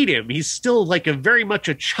hate him. He's still like very much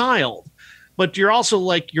a child, but you're also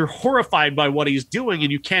like, you're horrified by what he's doing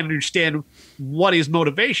and you can't understand what his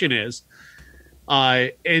motivation is.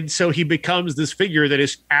 And so he becomes this figure that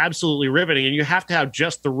is absolutely riveting, and you have to have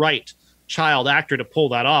just the right child actor to pull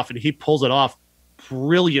that off. And he pulls it off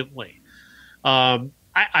brilliantly. I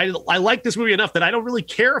like this movie enough that I don't really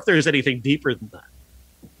care if there's anything deeper than that.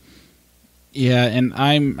 Yeah, and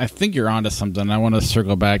I think you're onto something. I want to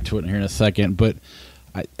circle back to it here in a second, but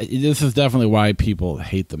this is definitely why people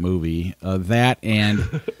hate the movie. That,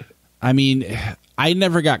 and I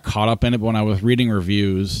never got caught up in it, but when I was reading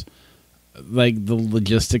reviews, like the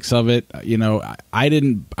logistics of it,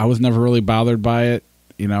 I was never really bothered by it.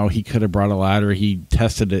 He could have brought a ladder. He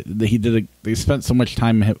tested it. They spent so much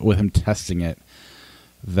time with him testing it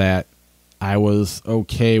that I was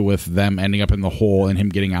okay with them ending up in the hole and him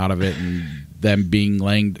getting out of it and them being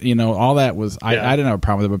all that was, I didn't have a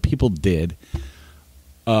problem with it, but people did.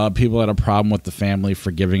 People had a problem with the family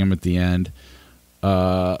forgiving him at the end.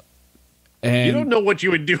 And you don't know what you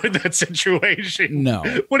would do in that situation. No.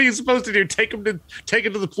 What are you supposed to do? Take him to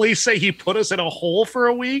the police? Say he put us in a hole for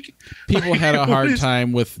a week? People had a hard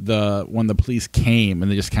time with when the police came,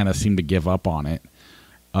 and they just kind of seemed to give up on it.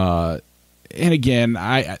 And again,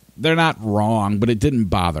 they're not wrong, but it didn't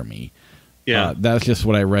bother me. Yeah, that's just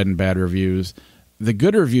what I read in bad reviews. The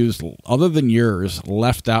good reviews, other than yours,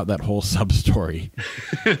 left out that whole sub story,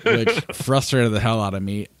 which frustrated the hell out of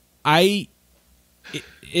me. I've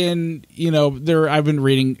been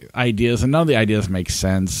reading ideas, and none of the ideas make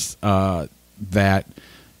sense. That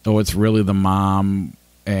it's really the mom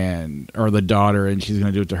or the daughter, and she's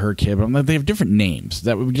going to do it to her kid. But I'm like, they have different names.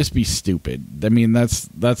 That would just be stupid. I mean,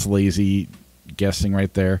 that's lazy guessing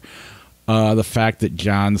right there. The fact that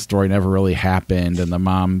John's story never really happened, and the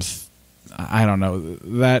mom's, I don't know,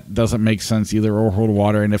 that doesn't make sense either or hold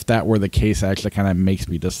water. And if that were the case, it actually kind of makes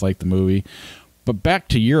me dislike the movie. But back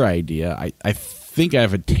to your idea, I think I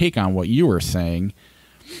have a take on what you were saying.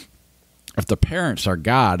 If the parents are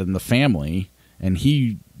God and the family, and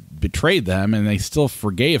he betrayed them and they still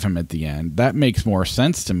forgave him at the end, that makes more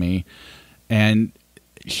sense to me. And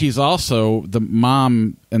she's also, the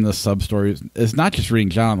mom in the sub-story is not just reading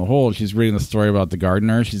John on the Whole, she's reading the story about the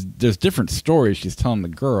gardener. There's different stories she's telling the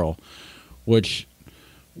girl, which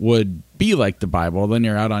would be like the Bible. Then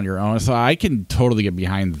you're out on your own. So I can totally get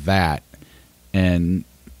behind that. And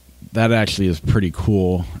that actually is pretty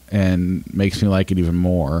cool and makes me like it even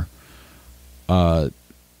more.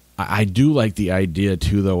 I do like the idea,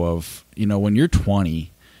 too, though, of, when you're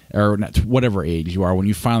 20, or whatever age you are, when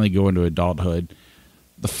you finally go into adulthood,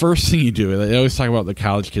 the first thing you do, they always talk about the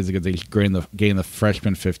college kids because they gain the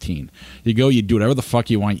freshman 15. You go, you do whatever the fuck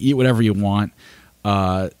you want, you eat whatever you want,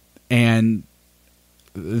 and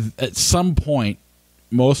at some point,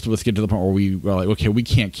 most of us get to the point where we are like, okay, we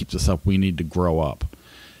can't keep this up, we need to grow up.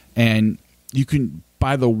 And you can,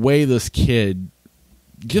 by the way this kid,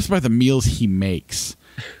 just by the meals he makes,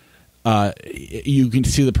 you can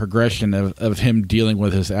see the progression of him dealing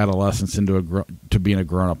with his adolescence to being a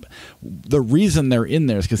grown-up. The reason they're in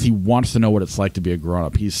there is because he wants to know what it's like to be a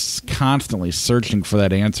grown-up. He's constantly searching for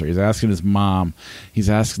that answer. He's asking his mom. He's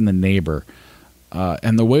asking the neighbor.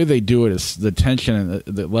 And the way they do it is the tension and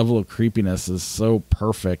the level of creepiness is so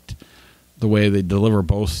perfect, the way they deliver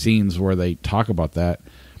both scenes where they talk about that.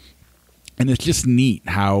 And it's just neat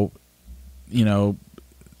how,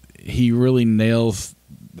 he really nails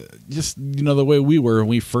just, the way we were when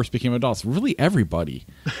we first became adults. Really everybody.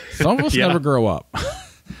 Some of us never grow up.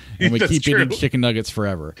 And we keep eating chicken nuggets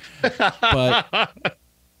forever. But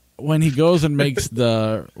when he goes and makes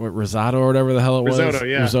the risotto or whatever the hell it was.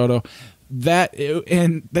 Risotto.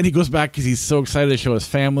 And then he goes back because he's so excited to show his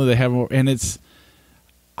family. They have, and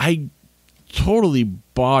I totally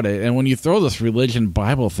bought it. And when you throw this religion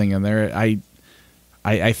Bible thing in there,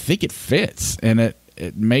 I think it fits, and it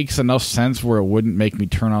makes enough sense where it wouldn't make me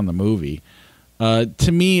turn on the movie.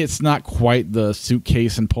 To me, it's not quite the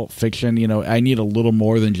suitcase in Pulp Fiction. I need a little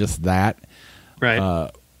more than just that. Right.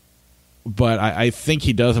 But I think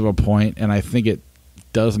he does have a point, and I think it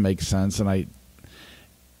does make sense.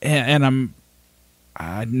 And I'm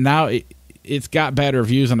now it's got bad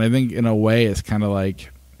reviews, and I think in a way it's kind of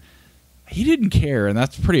like he didn't care, and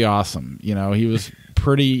that's pretty awesome. He was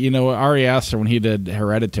pretty. Ari Aster, when he did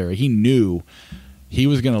Hereditary, he knew he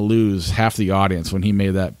was going to lose half the audience when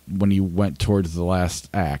he went towards the last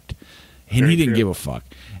act, and he didn't give a fuck.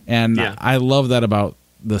 And I love that about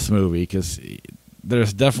this movie, because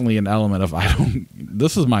there's definitely an element of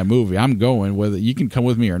this is my movie, I'm going with it, you can come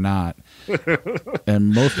with me or not.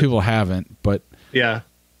 And most people haven't, but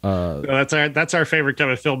that's our favorite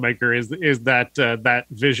kind of filmmaker is that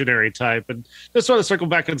visionary type. And just want to circle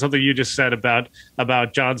back on something you just said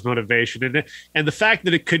about John's motivation and the fact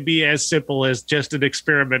that it could be as simple as just an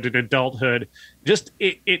experiment in adulthood. Just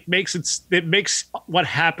it makes what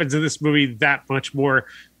happens in this movie that much more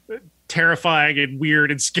terrifying and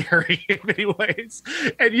weird and scary in many ways.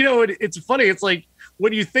 And it's funny, it's like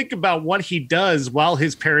when you think about what he does while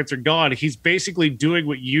his parents are gone, he's basically doing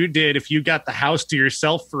what you did if you got the house to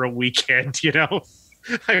yourself for a weekend.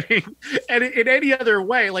 I mean, and in any other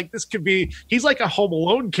way, like this could be, he's like a Home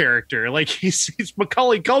Alone character, like he's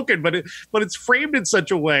Macaulay Culkin, but it's framed in such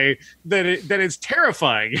a way that it's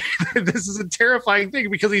terrifying. This is a terrifying thing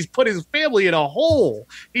because he's put his family in a hole.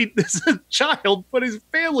 This child put his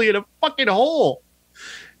family in a fucking hole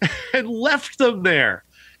and left them there.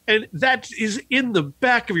 And that is in the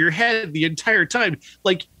back of your head the entire time.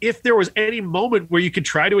 Like, if there was any moment where you could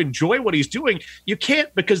try to enjoy what he's doing, you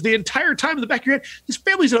can't, because the entire time in the back of your head, his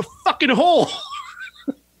family's in a fucking hole.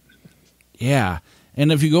 Yeah.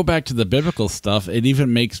 And if you go back to the biblical stuff, it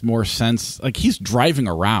even makes more sense. Like, he's driving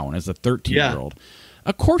around as a 13-year-old.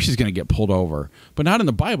 Of course he's going to get pulled over, but not in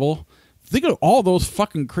the Bible. Think of all those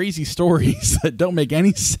fucking crazy stories that don't make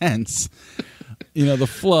any sense. You know, the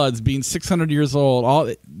floods, being 600 years old,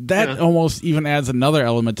 all that almost even adds another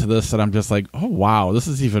element to this that I'm just like, oh, wow, this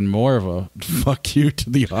is even more of a fuck you to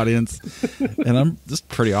the audience. And I'm just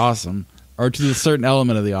pretty awesome. Or to a certain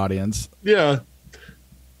element of the audience. Yeah.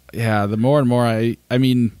 Yeah, the more and more I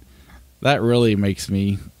mean, that really makes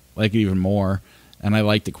me like it even more. And I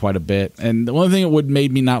liked it quite a bit. And the only thing that would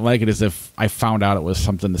made me not like it is if I found out it was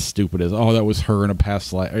something as stupid as, oh, that was her in a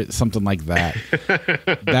past life, or something like that.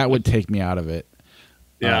 That would take me out of it.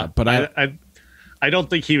 Yeah, but I don't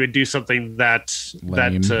think he would do something that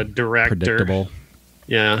lame, direct, predictable.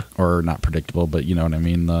 Or not predictable, but you know what I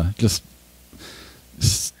mean. Just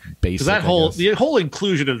basic. That the whole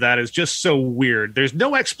inclusion of that is just so weird. There's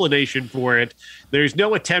no explanation for it. There's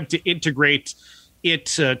no attempt to integrate it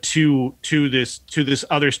to this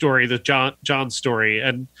other story, the John story,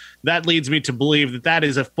 and that leads me to believe that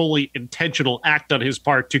is a fully intentional act on his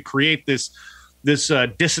part to create this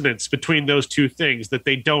dissonance between those two things, that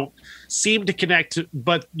they don't seem to connect,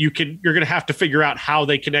 but you're going to have to figure out how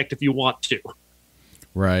they connect if you want to.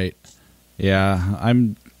 Right. Yeah,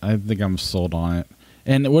 I think I'm sold on it.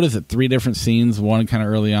 And what is it? 3 different scenes, one kind of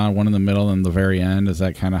early on, one in the middle, and the very end. Is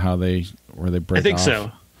that kind of how they break off? I think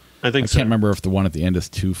so. I can't remember if the one at the end is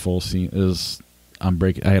 2 full scenes. I'm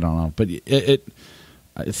breaking. I don't know, but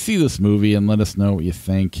see this movie and let us know what you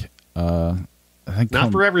think. I think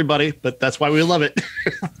not for everybody, but that's why we love it.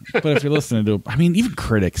 But if you're listening to, I mean, even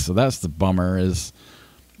critics. So that's the bummer, is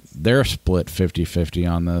they're split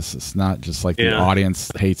 50-50 on this. It's not just like the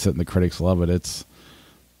audience hates it and the critics love it. It's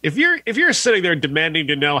if you're sitting there demanding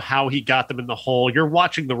to know how he got them in the hole, you're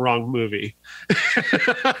watching the wrong movie.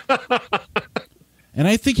 And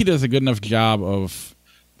I think he does a good enough job of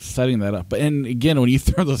setting that up. And again, when you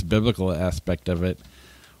throw this biblical aspect of it,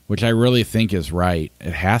 which I really think is right,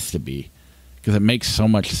 it has to be, because it makes so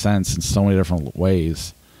much sense in so many different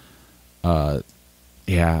ways. It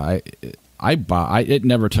never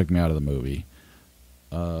took me out of the movie.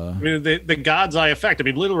 I mean, the God's Eye effect. I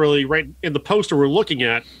mean, literally, right in the poster we're looking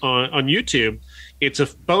at on YouTube, it's a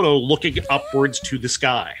photo looking upwards to the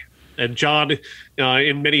sky. And John,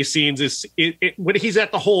 in many scenes, when he's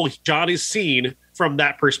at the hole, John is seen from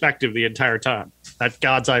that perspective the entire time. That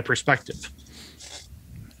God's Eye perspective.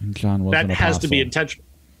 And John was an apostle. That has to be intentional.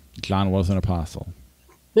 John was an apostle.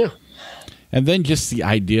 Yeah. And then just the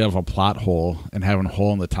idea of a plot hole and having a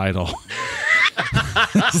hole in the title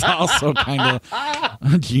is also kind of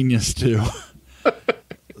a genius too.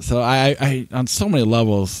 So I on so many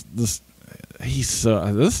levels, this is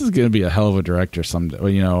going to be a hell of a director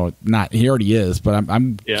someday. You know, he already is, but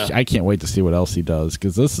I can't wait to see what else he does,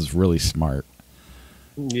 because this is really smart.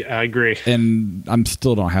 Yeah, I agree. And I'm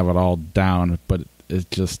still don't have it all down, but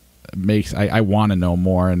it just makes I want to know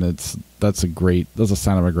more, and that's a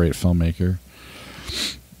sign of a great filmmaker.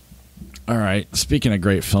 All right, speaking of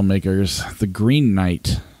great filmmakers, The Green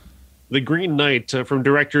Knight. The Green Knight from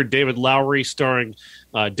director David Lowery, starring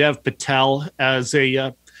Dev Patel as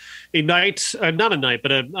a knight, not a knight,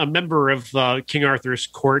 but a member of King Arthur's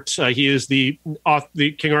court. He is the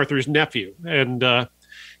King Arthur's nephew, and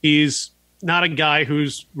he's not a guy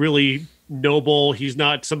who's really noble. He's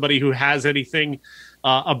not somebody who has anything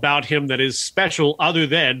about him that is special, other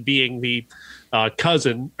than being the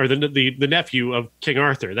cousin or the nephew of King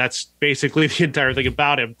Arthur. That's basically the entire thing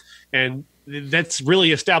about him, and that's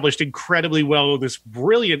really established incredibly well in this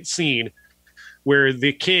brilliant scene where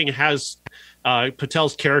the king has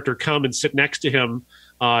Patel's character come and sit next to him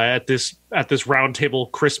at this round table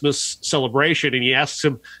Christmas celebration, and he asks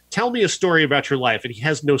him, "Tell me a story about your life," and he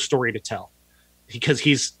has no story to tell, because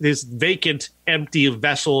he's this vacant, empty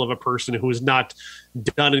vessel of a person who has not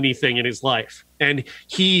done anything in his life. And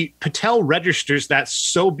Patel registers that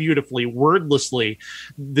so beautifully, wordlessly,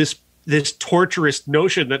 this torturous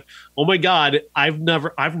notion that, oh my God, I've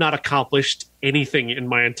not accomplished anything in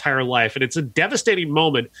my entire life. And it's a devastating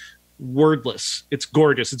moment, wordless. It's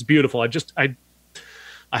gorgeous. It's beautiful. I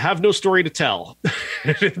have no story to tell.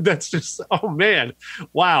 That's just, oh man,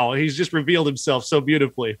 wow. He's just revealed himself so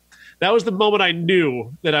beautifully. That was the moment I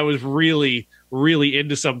knew that I was really, really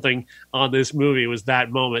into something on this movie, was that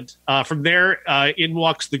moment. From there, in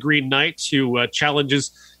walks the Green Knight, who challenges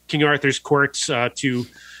King Arthur's court to,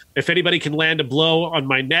 if anybody can land a blow on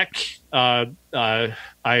my neck, the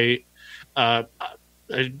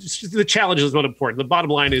challenge is not important. The bottom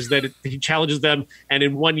line is that he challenges them, and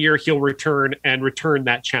in 1 year he'll return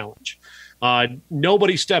that challenge.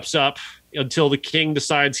 Nobody steps up until the king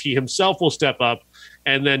decides he himself will step up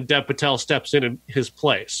and then Dev Patel steps in his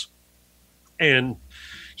place. And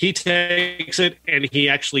he takes it and he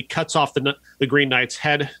actually cuts off the Green Knight's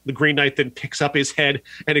head. The Green Knight then picks up his head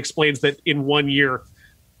and explains that in 1 year,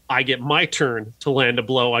 I get my turn to land a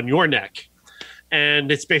blow on your neck.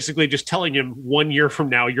 And it's basically just telling him 1 year from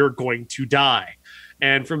now, you're going to die.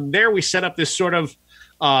 And from there, we set up this sort of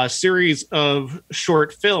series of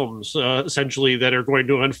short films, essentially, that are going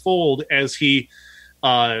to unfold as he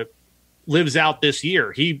lives out this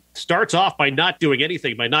year. He starts off by not doing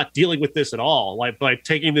anything, by not dealing with this at all, like by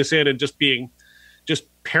taking this in and just being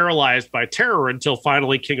paralyzed by terror until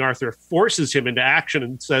finally King Arthur forces him into action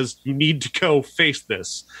and says, you need to go face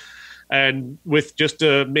this. And with just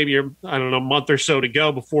maybe, I don't know, a month or so to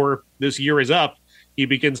go before this year is up, he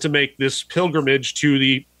begins to make this pilgrimage to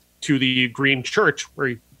the Green Church,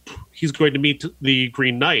 where he's going to meet the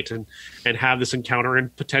Green Knight and have this encounter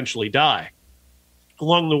and potentially die.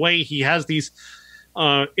 Along the way, he has these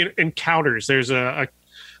encounters. There's a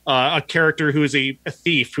character who is a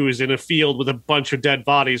thief who is in a field with a bunch of dead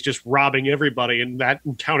bodies just robbing everybody, and that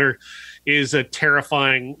encounter is a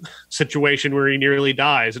terrifying situation where he nearly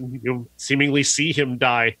dies, and you seemingly see him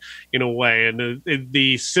die in a way. And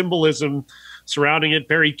the symbolism surrounding it,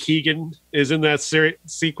 Barry Keoghan is in that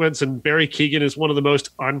sequence, and Barry Keoghan is one of the most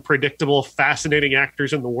unpredictable, fascinating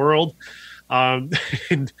actors in the world.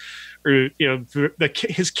 And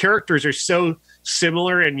his characters are so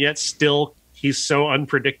similar, and yet still he's so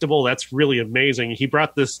unpredictable. That's really amazing. He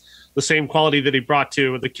brought the same quality that he brought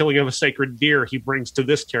to the killing of a sacred deer, he brings to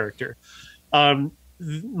this character.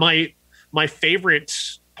 My favorite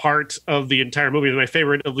part of the entire movie, my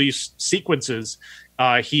favorite of these sequences,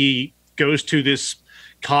 he goes to this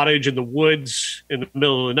cottage in the woods in the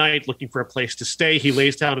middle of the night looking for a place to stay. He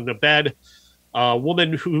lays down in a bed. A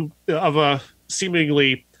woman who of a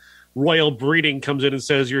seemingly royal breeding comes in and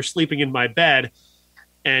says, you're sleeping in my bed.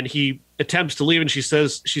 And he attempts to leave, and she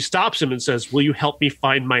stops him and says, will you help me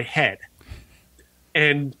find my head?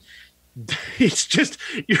 And it's just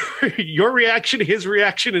your reaction, his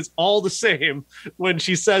reaction is all the same when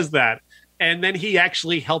she says that. And then he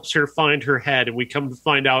actually helps her find her head, and we come to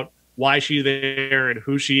find out why she's there and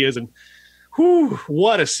who she is. And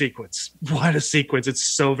what a sequence. What a sequence. It's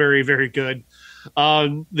so very, very good.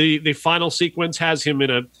 The final sequence has him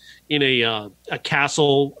in a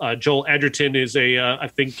castle. Joel Edgerton is I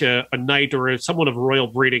think a knight or someone of royal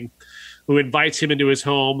breeding who invites him into his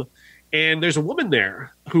home. And there's a woman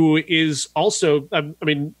there who is also,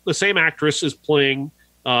 the same actress is playing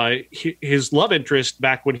his love interest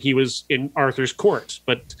back when he was in Arthur's court,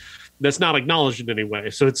 but that's not acknowledged in any way.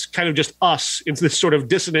 So it's kind of just us in this sort of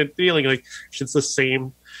dissonant feeling, like it's the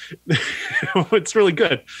same. It's really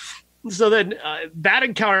good. So then that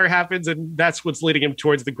encounter happens, and that's what's leading him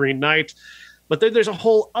towards the Green Knight. But then there's a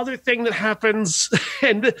whole other thing that happens,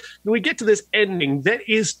 and we get to this ending that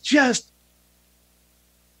is just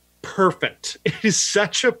perfect. It is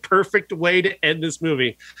such a perfect way to end this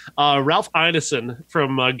movie. Ralph Ineson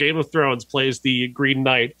from Game of Thrones plays the Green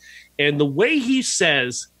Knight, and the way he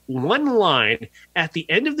says one line at the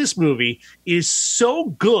end of this movie is so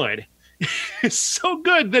good. It's so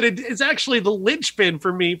good that it's actually the linchpin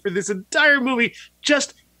for me for this entire movie.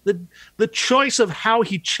 Just the choice of how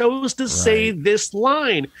he chose to say this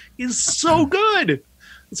line is so good.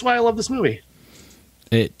 That's why I love this movie.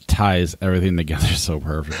 It ties everything together so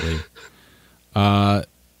perfectly.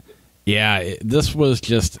 This was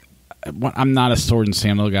just... I'm not a sword and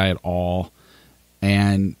sandal guy at all.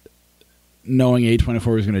 And knowing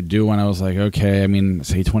A24 was going to do one, I was like, okay,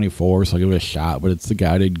 it's A24, so I'll give it a shot. But it's the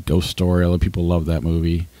guided ghost story. Other people love that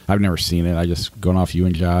movie. I've never seen it. I just, going off you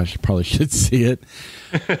and Josh, probably should see it.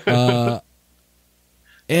 But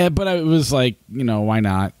it was like, why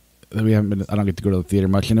not? I don't get to go to the theater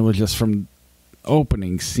much. And it was just from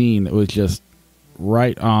opening scene, it was just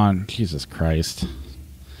right on. Jesus Christ.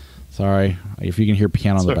 Sorry. If you can hear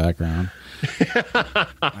piano in the background.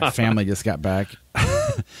 My family just got back.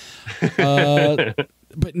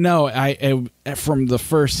 But no, from the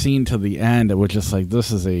first scene to the end, it was just like,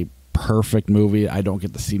 this is a perfect movie. I don't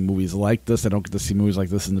get to see movies like this. I don't get to see movies like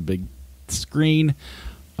this in the big screen.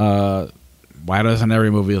 Why can't every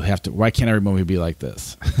movie be like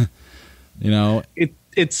this?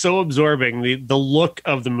 It's so absorbing. The look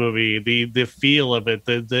of the movie, the feel of it,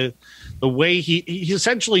 the way he's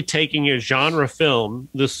essentially taking a genre film,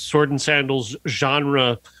 this sword and sandals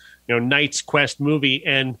genre, Knight's Quest movie,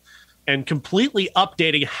 and completely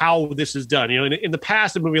updating how this is done. In the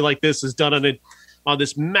past, a movie like this is done on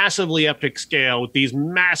this massively epic scale with these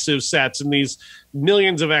massive sets and these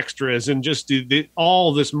millions of extras and just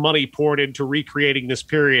all this money poured into recreating this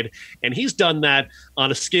period. And he's done that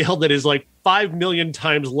on a scale that is like 5 million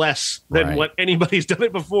times less than what anybody's done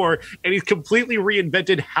it before. And he's completely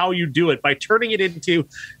reinvented how you do it by turning it into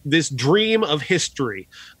this dream of history.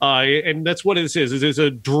 And that's what it is. It is a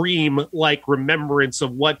dream like remembrance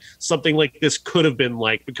of what something like this could have been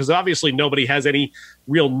like, because obviously nobody has any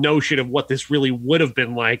real notion of what this really would have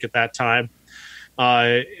been like at that time.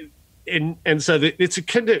 And so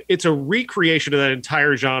it's a recreation of that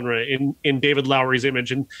entire genre in David Lowery's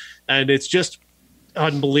image. And it's just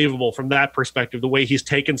unbelievable from that perspective, the way he's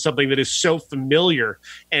taken something that is so familiar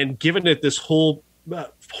and given it this whole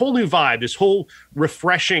new vibe, this whole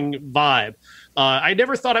refreshing vibe. I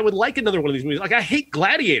never thought I would like another one of these movies. Like, I hate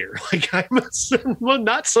Gladiator. Like, I'm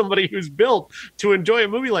not somebody who's built to enjoy a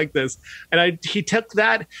movie like this. And he took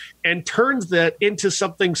that and turns that into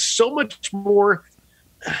something so much more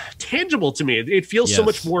tangible to me. It feels so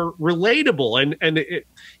much more relatable, and it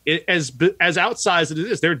as outsized as it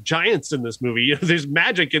is, there are giants in this movie. There's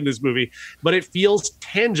magic in this movie, but it feels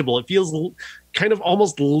tangible. It feels kind of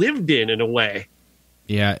almost lived in a way.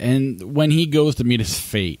 Yeah, and when he goes to meet his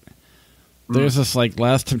fate, there's this like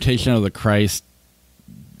Last Temptation of the Christ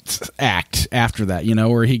act after that,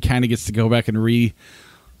 where he kind of gets to go back and relive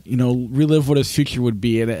what his future would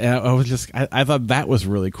be, and I thought that was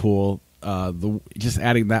really cool. Just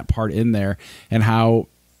adding that part in there, and how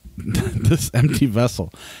this empty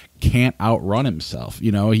vessel can't outrun himself.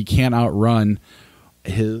 He can't outrun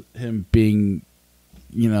him being,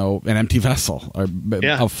 an empty vessel or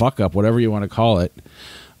a fuck up, whatever you want to call it.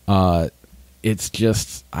 It's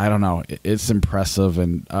just, I don't know. It's impressive.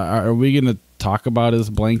 And are we going to talk about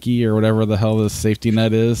his blankie or whatever the hell this safety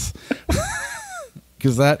net is?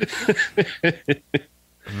 Because that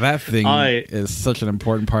thing is such an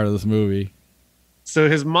important part of this movie. So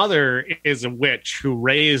his mother is a witch who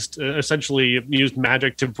essentially used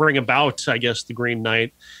magic to bring about, I guess, the Green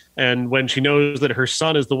Knight. And when she knows that her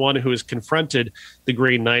son is the one who has confronted the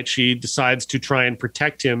Green Knight, she decides to try and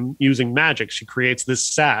protect him using magic. She creates this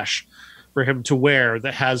sash for him to wear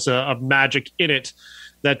that has a magic in it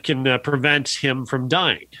that can prevent him from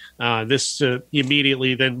dying. This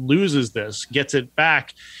immediately then loses this, gets it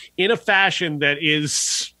back in a fashion that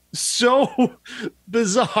is so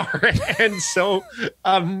bizarre and so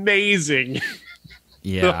amazing.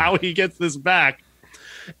 Yeah, how he gets this back,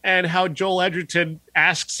 and how Joel Edgerton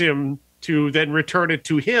asks him to then return it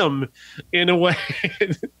to him in a way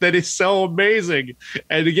that is so amazing,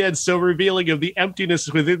 and again so revealing of the emptiness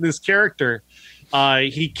within this character.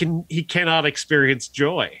 He cannot experience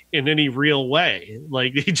joy in any real way.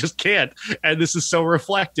 Like, he just can't. And this is so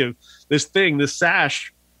reflective. This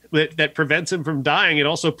sash that prevents him from dying, it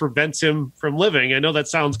also prevents him from living. I know that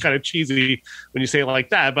sounds kind of cheesy when you say it like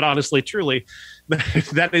that, but honestly, truly,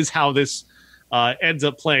 that is how this ends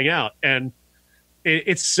up playing out. And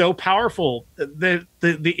it's so powerful.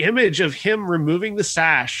 The image of him removing the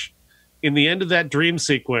sash in the end of that dream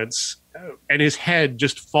sequence and his head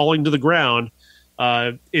just falling to the ground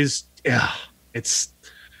it's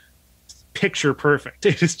picture perfect.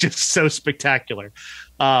 It is just so spectacular.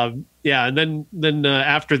 And then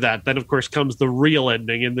after that, then of course comes the real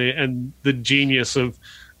ending and the genius of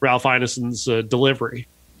Ralph Ineson's delivery.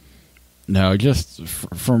 No, just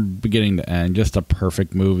from beginning to end, just a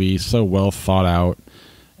perfect movie. So well thought out.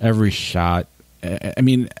 Every shot. I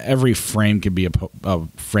mean, every frame could be a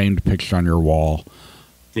framed picture on your wall.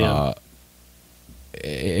 Yeah.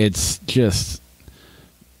 It's just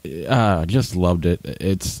loved it.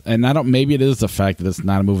 Maybe it is the fact that it's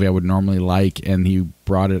not a movie I would normally like, and he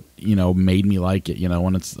brought it, made me like it.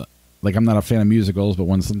 When it's like, I'm not a fan of musicals, but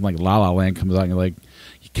when something like La La Land comes out, you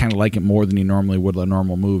kind of like it more than you normally would a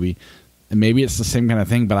normal movie. And maybe it's the same kind of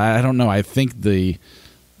thing, but I don't know. I think the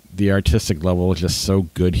artistic level is just so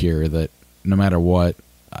good here that no matter what,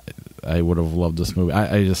 I would have loved this movie.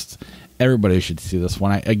 Everybody should see this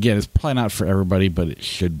one. Again, it's probably not for everybody, but it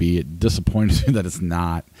should be. It disappoints me that it's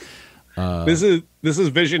not. This is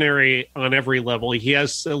visionary on every level. He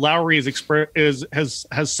has Lowery has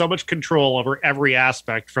so much control over every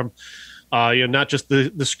aspect, from not just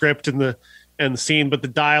the script and the scene, but the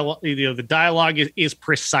dialogue. The dialogue is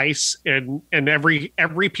precise, and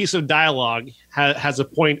every piece of dialogue has a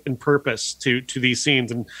point and purpose to these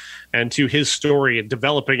scenes and to his story, and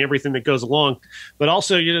developing everything that goes along. But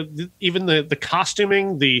also, even the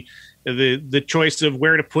costuming, the choice of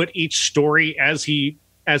where to put each story as he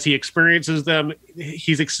experiences them.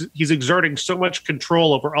 He's exerting so much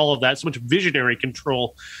control over all of that, so much visionary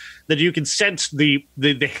control, that you can sense the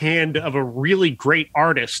hand of a really great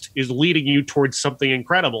artist is leading you towards something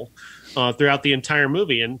incredible throughout the entire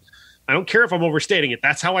movie. And I don't care if I'm overstating it.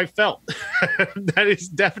 That's how I felt. That is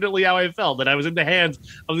definitely how I felt, that I was in the hands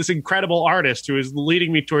of this incredible artist who is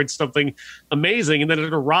leading me towards something amazing. And then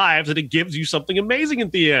it arrives and it gives you something amazing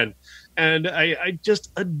at the end. And I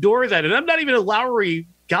just adore that. And I'm not even a Lowry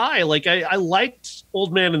guy. Like I liked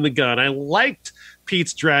Old Man and the Gun. I liked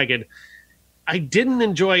Pete's Dragon. I didn't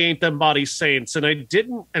enjoy Ain't Them Body Saints, and I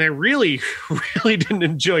really, really didn't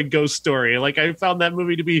enjoy Ghost Story. Like, I found that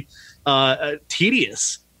movie to be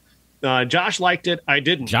tedious. Josh liked it. I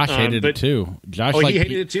didn't. Josh hated it too. Josh, he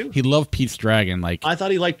hated it too. He loved Pete's Dragon. Like, I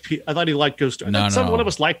thought he liked Ghost Story. No. One of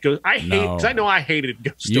us liked Ghost. Because I know I hated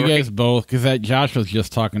Ghost Story. You guys both, because Josh was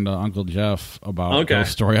just talking to Uncle Jeff about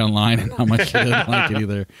Ghost Story online and how much he didn't like it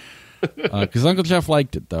either. Because Uncle Jeff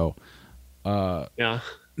liked it though. Yeah.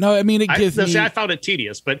 No, I mean, I found it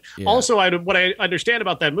tedious, but also what I understand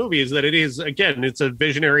about that movie is that it is, again, it's a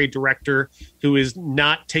visionary director who is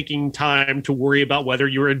not taking time to worry about whether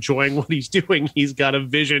you're enjoying what he's doing. He's got a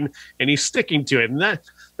vision and he's sticking to it. And that,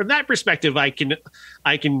 from that perspective, I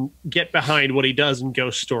can get behind what he does in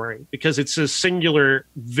Ghost Story, because it's a singular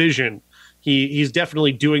vision. He's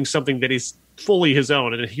definitely doing something that is fully his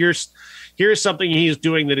own. And here's something he's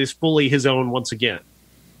doing that is fully his own once again.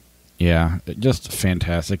 Yeah, just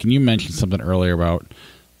fantastic. And you mentioned something earlier about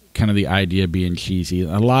kind of the idea being cheesy.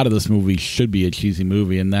 A lot of this movie should be a cheesy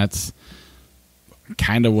movie, and that's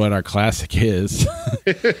kind of what our classic is.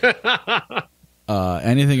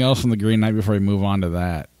 Anything else on The Green Knight before we move on to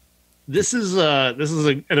that? This is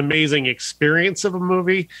an amazing experience of a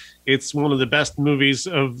movie. It's one of the best movies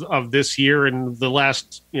of this year and the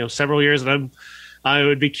last several years, and I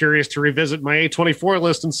would be curious to revisit my A24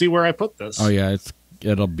 list and see where I put this. Oh yeah,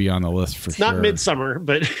 it'll be on the list for sure. Not Midsummer,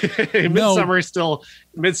 but Midsummer is still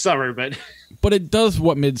Midsummer, but it does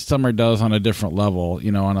what Midsummer does on a different level,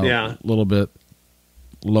 on a little bit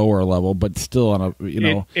lower level, but still on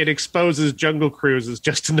a it exposes Jungle Cruise as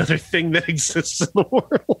just another thing that exists in the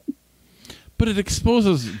world. But it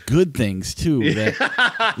exposes good things too.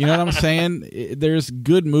 That, you know what I'm saying? There's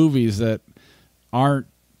good movies that aren't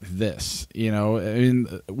this.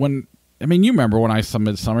 I mean, you remember when I saw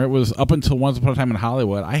Midsummer? It was up until Once Upon a Time in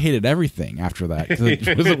Hollywood. I hated everything after that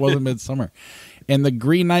because it wasn't Midsummer. And The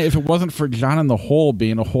Green Knight, if it wasn't for John and the Hole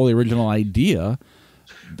being a wholly original idea,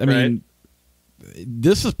 I mean,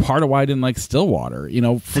 this is part of why I didn't like Stillwater.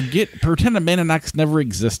 Pretend a Man in X never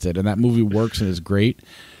existed and that movie works and is great.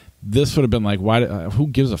 This would have been like, why? Who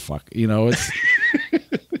gives a fuck? It's.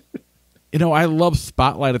 I love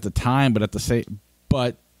Spotlight at the time,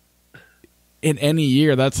 but in any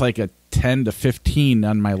year, that's like a 10 to 15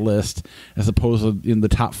 on my list, as opposed to in the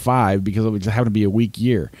top 5, because it would just happen to be a weak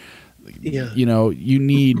year. Yeah. You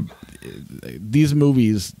need these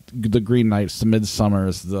movies, The Green Knights, the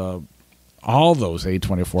Midsummers, all those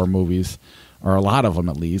A24 movies, or a lot of them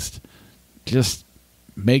at least, just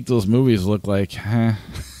make those movies look like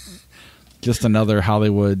just another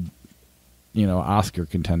Hollywood, Oscar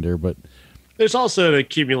contender. But there's also an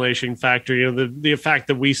accumulation factor. The fact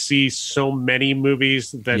that we see so many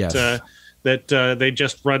movies that they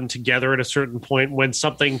just run together at a certain point. When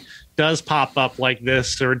something does pop up like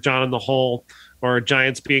this, or John and the Hole, or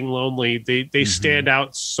Giants Being Lonely, they stand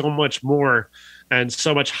out so much more and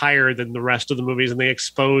so much higher than the rest of the movies, and they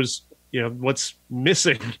expose what's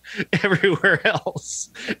missing everywhere else.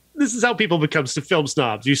 This is how people become film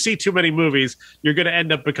snobs. You see too many movies, you're going to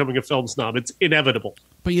end up becoming a film snob. It's inevitable.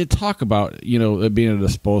 But you talk about it being a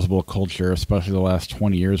disposable culture, especially the last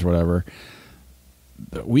 20 years or whatever.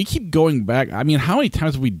 We keep going back. I mean, how many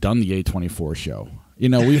times have we done the A24 show?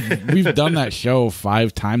 We've done that show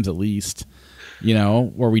 5 times at least.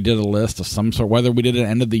 Where we did a list of some sort, whether we did an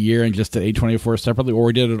end of the year and just did A24 separately,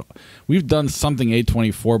 or we've done something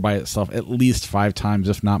A24 by itself at least 5 times,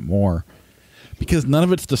 if not more, because none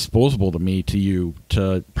of it's disposable to me, to you,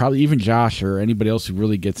 to probably even Josh or anybody else who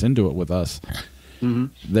really gets into it with us. Mm-hmm.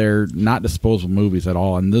 They're not disposable movies at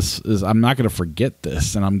all. And I'm not going to forget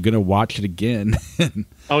this, and I'm going to watch it again.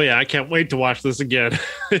 Oh yeah. I can't wait to watch this again.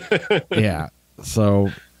 Yeah. So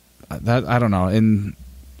that, I don't know. And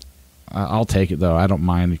I'll take it, though. I don't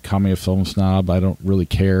mind. Call me a film snob. I don't really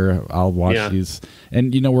care. I'll watch these.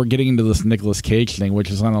 And, we're getting into this Nicolas Cage thing,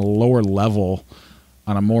 which is on a lower level,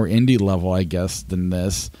 on a more indie level, I guess, than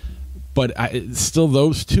this. But still,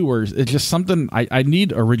 those two are... It's just something... I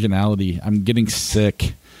need originality. I'm getting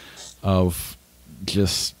sick of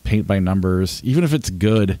just paint by numbers. Even if it's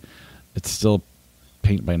good, it's still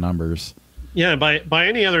paint by numbers. Yeah, by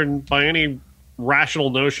any rational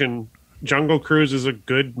notion, Jungle Cruise is a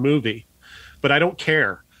good movie, but I don't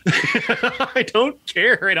care. I don't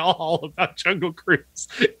care at all about Jungle Cruise.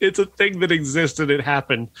 It's a thing that exists and it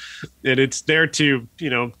happened, and it's there to,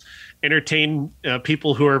 entertain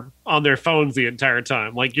people who are on their phones the entire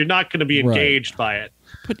time. Like, you're not going to be engaged by it.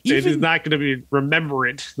 But it is not going to be remember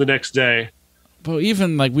it the next day. But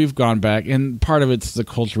even like we've gone back, and part of it's the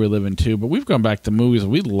culture we live in too, but we've gone back to movies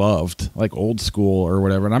we loved, like old school or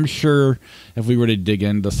whatever. And I'm sure if we were to dig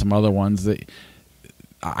into some other ones that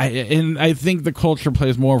I think the culture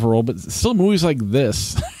plays more of a role, but still movies like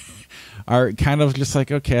this are kind of just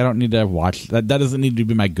like, okay, I don't need to watch that. That doesn't need to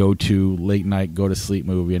be my go-to late night, go to sleep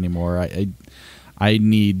movie anymore. I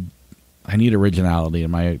need originality in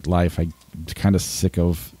my life. I'm kind of sick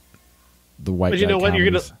of the white. But you know what? You're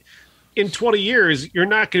gonna in 20 years, you're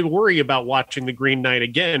not going to worry about watching The Green Knight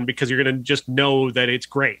again because you're going to just know that it's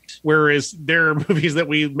great. Whereas there are movies that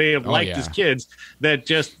we may have liked as kids that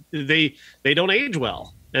just they don't age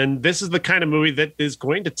well. And this is the kind of movie that is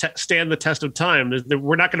going to stand the test of time.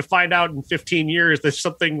 We're not going to find out in 15 years that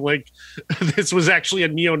something like this was actually a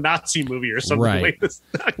neo-Nazi movie or something like this.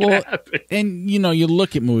 Well, and you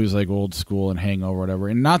look at movies like Old School and Hangover, or whatever.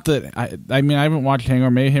 And not that I mean, I haven't watched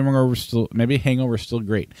Hangover. Maybe Hangover's still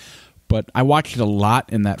great. But I watched it a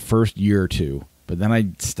lot in that first year or two, but then I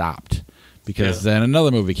stopped because then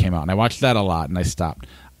another movie came out, and I watched that a lot, and I stopped.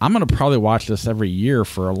 I'm going to probably watch this every year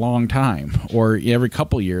for a long time, or every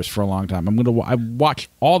couple years for a long time. I watch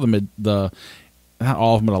all the not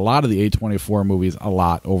all of them, but a lot of the A24 movies a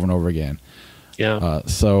lot over and over again. Yeah.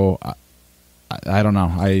 So I don't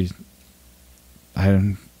know. I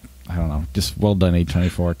don't know. Just well done,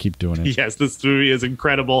 A24. Keep doing it. Yes, this movie is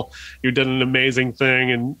incredible. You've done an amazing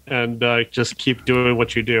thing, and just keep doing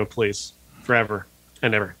what you do, please, forever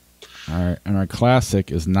and ever. All right, and our classic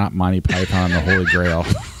is not Monty Python and the Holy Grail,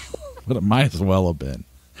 but it might as well have been.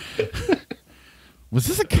 Was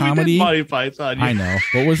this a comedy? Monty Python. I know,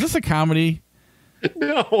 but was this a comedy?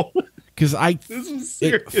 No, because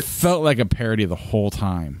it felt like a parody the whole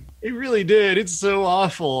time. It really did. It's so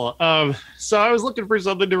awful. So I was looking for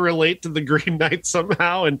something to relate to The Green Knight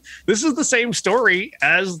somehow, and this is the same story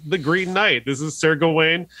as The Green Knight. This is Sir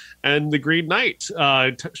Gawain and The Green Knight.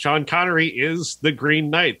 Sean Connery is The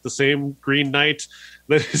Green Knight, the same Green Knight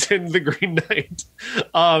that is in The Green Knight.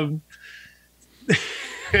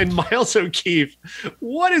 And Miles O'Keefe,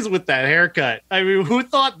 what is with that haircut? I mean, who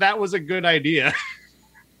thought that was a good idea?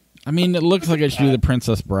 I mean, it looks like it should be The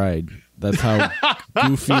Princess Bride. That's how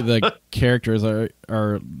goofy the characters are.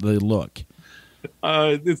 They look.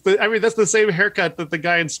 That's the same haircut that the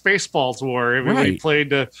guy in Spaceballs wore. I mean, when he played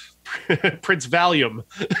Prince Valium.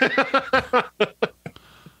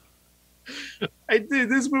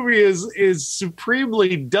 This movie is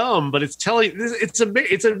supremely dumb, but it's an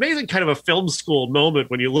amazing kind of a film school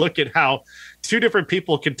moment when you look at how two different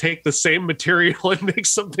people can take the same material and make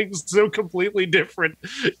something so completely different.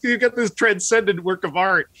 You've got this transcendent work of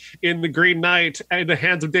art in The Green Knight in the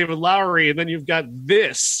hands of David Lowery, and then you've got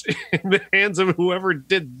this in the hands of whoever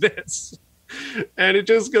did this. And it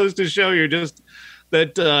just goes to show you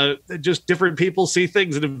that just different people see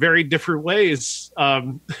things in very different ways.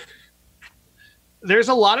 There's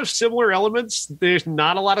a lot of similar elements. There's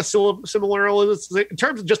not a lot of similar elements in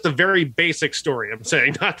terms of just a very basic story. I'm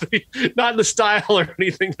saying not in the style or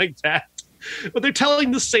anything like that, but they're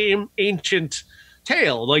telling the same ancient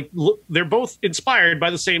tale. Like, they're both inspired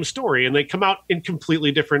by the same story, and they come out in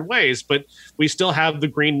completely different ways. But we still have the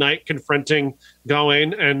Green Knight confronting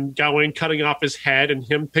Gawain, and Gawain cutting off his head, and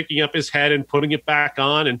him picking up his head and putting it back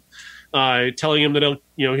on, and telling him that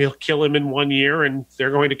he'll kill him in 1 year, and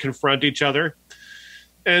they're going to confront each other.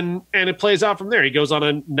 And it plays out from there. He goes on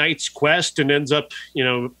a knight's quest and ends up,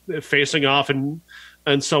 facing off and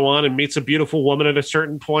so on, and meets a beautiful woman at a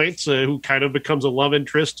certain point who kind of becomes a love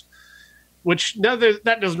interest. Which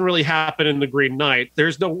that doesn't really happen in The Green Knight.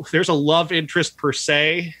 There's a love interest per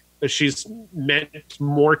se. She's meant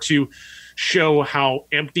more to show how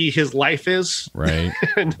empty his life is. Right.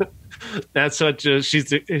 And that's such.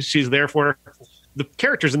 She's therefore the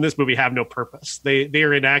characters in this movie have no purpose. They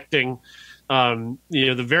are enacting.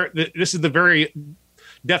 This is the very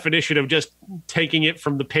definition of just taking it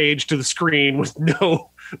from the page to the screen with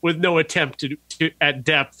no attempt to at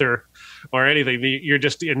depth or anything. You're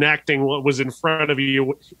just enacting what was in front of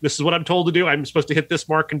you. This is what I'm told to do. I'm supposed to hit this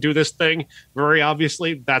mark and do this thing. Very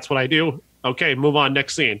obviously, that's what I do. Okay, move on.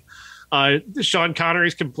 Next scene. Sean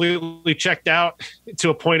Connery's completely checked out to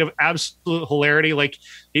a point of absolute hilarity. Like,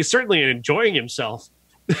 he's certainly enjoying himself.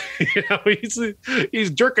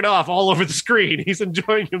 He's jerking off all over the screen. He's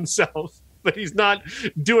enjoying himself, but he's not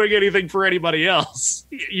doing anything for anybody else.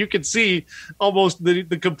 You can see almost the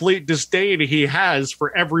complete disdain he has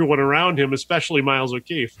for everyone around him, especially Miles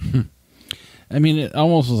O'Keefe. I mean, it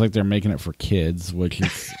almost was like they're making it for kids, which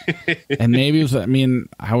is, and maybe it was. I mean,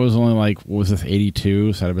 I was only like, what was this,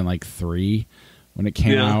 82? So I'd have been like 3 when it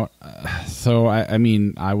came out. So I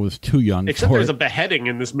mean, I was too young. Except for there's it. a beheading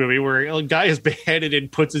in this movie where a guy is beheaded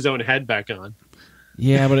and puts his own head back on.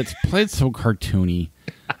 Yeah, but it's played so cartoony.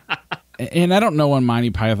 And I don't know when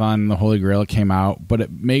Monty Python and the Holy Grail came out, but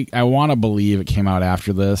I want to believe it came out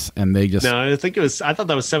after this, and they just... No, I thought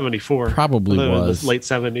that was 74. Probably was. Late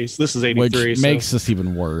 70s. This is 83. Which makes this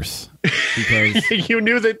even worse. Because you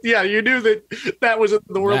knew that was in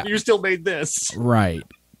the world, you still made this. Right.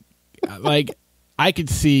 Like, I could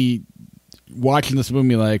see watching this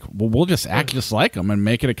movie like, well, we'll just act just like them and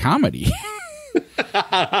make it a comedy.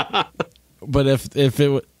 But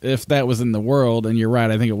if that was in the world, and you're right,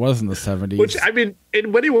 I think it was in the 70s. Which, I mean,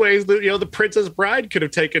 in many ways, the Princess Bride could have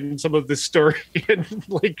taken some of this story and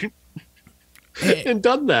and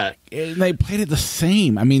done that. And they played it the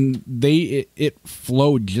same. I mean, it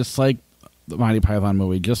flowed just like the Monty Python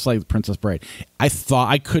movie, just like Princess Bride.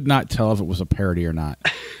 I could not tell if it was a parody or not.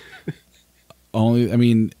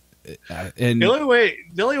 And the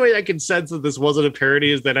only way I can sense that this wasn't a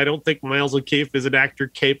parody is that I don't think Miles O'Keefe is an actor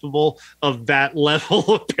capable of that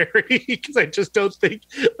level of parody, because I just don't think,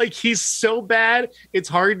 like, he's so bad. It's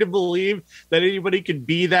hard to believe that anybody could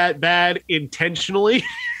be that bad intentionally.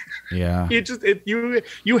 Yeah,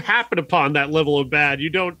 you happen upon that level of bad. You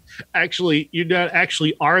not actually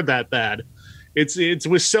are that bad. It's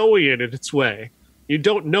Wissowian in its way. You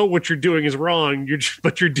don't know what you're doing is wrong.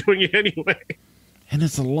 But you're doing it anyway. And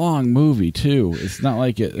it's a long movie too. It's not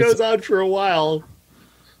like it goes on for a while.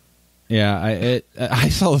 Yeah, I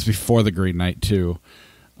saw this before The Green Knight too.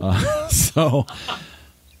 Yeah,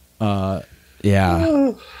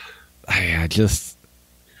 just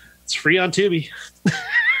it's free on Tubi.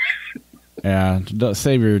 Yeah,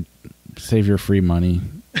 save your free money,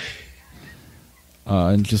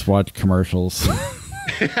 and just watch commercials.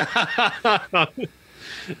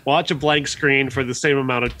 Watch a blank screen for the same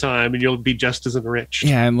amount of time, and you'll be just as enriched.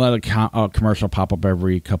 Yeah, and let a commercial pop up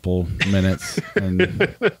every couple minutes.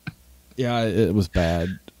 And yeah, it was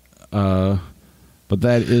bad. But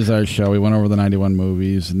that is our show. We went over the 91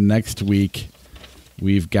 movies. Next week,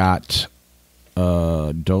 we've got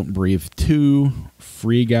Don't Breathe 2,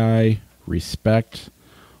 Free Guy, Respect,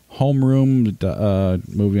 Homeroom,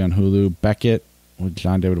 movie on Hulu, Beckett with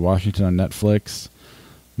John David Washington on Netflix,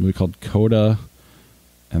 a movie called Coda,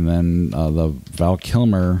 and then the Val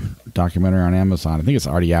Kilmer documentary on Amazon. I think it's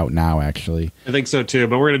already out now, actually. I think so, too,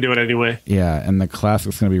 but we're going to do it anyway. Yeah, and the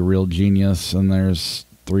classic's going to be Real Genius, and there's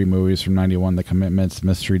 3 movies from 91, The Commitments,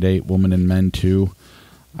 Mystery Date, Woman and Men 2.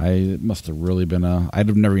 It must have really been I'd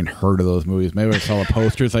have never even heard of those movies. Maybe I saw the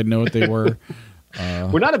posters, I'd know what they were.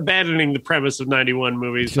 We're not abandoning the premise of 91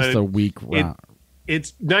 movies. It's just a weak round.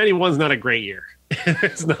 91's not a great year.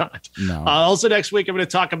 It's not. No. Also, next week, I'm going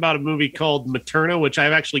to talk about a movie called Materna, which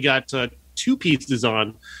I've actually got 2 pieces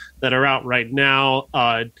on that are out right now.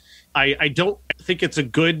 I don't think it's a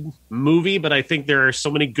good movie, but I think there are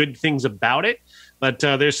so many good things about it. But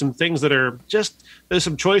there's some things that are there's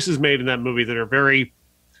some choices made in that movie that are very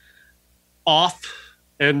off.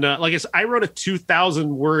 And like I said, I wrote a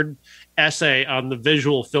 2,000-word essay on the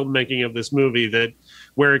visual filmmaking of this movie,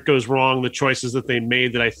 where it goes wrong, the choices that they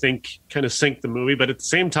made that I think kind of sink the movie. But at the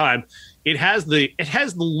same time, it has the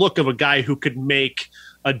look of a guy who could make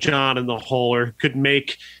a John in the Hole or could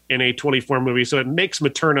make an A24 movie. So it makes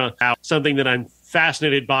Materna out something that I'm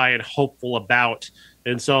fascinated by and hopeful about.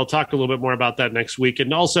 And so I'll talk a little bit more about that next week.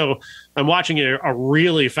 And also, I'm watching a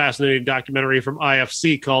really fascinating documentary from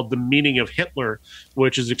IFC called The Meaning of Hitler,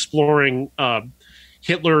 which is exploring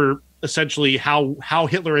Hitler, essentially how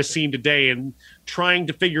Hitler is seen today, and trying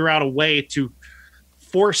to figure out a way to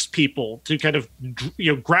force people to kind of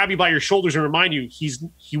grab you by your shoulders and remind you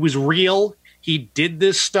he was real. He did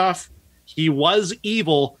this stuff. He was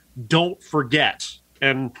evil. Don't forget.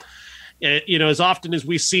 And as often as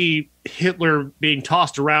we see Hitler being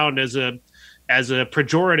tossed around as a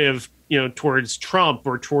pejorative, towards Trump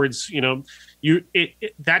or towards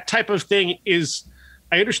that type of thing is.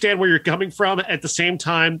 I understand where you're coming from. At the same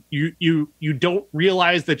time, you don't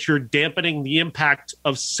realize that you're dampening the impact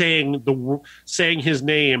of saying his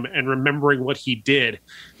name and remembering what he did,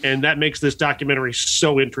 and that makes this documentary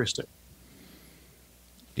so interesting.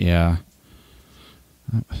 Yeah,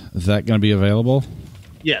 is that going to be available?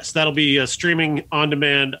 Yes, that'll be streaming on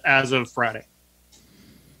demand as of Friday.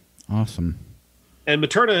 Awesome. And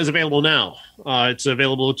Materna is available now. It's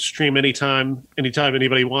available to stream anytime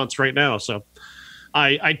anybody wants right now. So.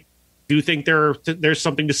 I do think there's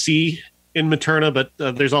something to see in Materna, but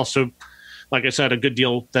there's also, like I said, a good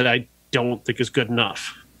deal that I don't think is good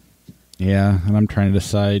enough. Yeah, and I'm trying to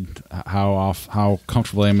decide how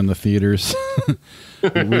comfortable I am in the theaters.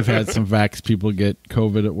 We've had some vax people get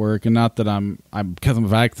COVID at work, and not that because I'm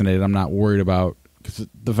vaccinated, I'm not worried about, because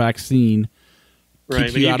the vaccine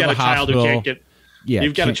keeps you out of the hospital.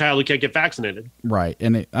 You've got a child who can't get vaccinated, right?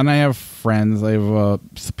 And I have friends. I have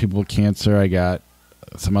some people with cancer. I got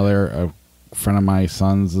some other friend of my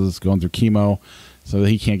son's is going through chemo, so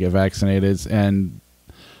he can't get vaccinated, and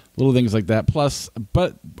little things like that. Plus,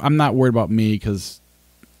 but I'm not worried about me because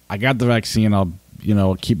I got the vaccine. I'll,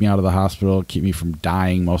 keep me out of the hospital, keep me from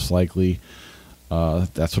dying, most likely.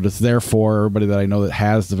 That's what it's there for. Everybody that I know that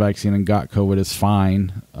has the vaccine and got COVID is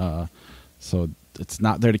fine. So it's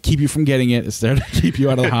not there to keep you from getting it. It's there to keep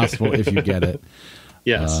you out of the hospital if you get it.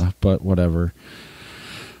 Yes. But whatever.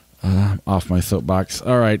 Off my soapbox.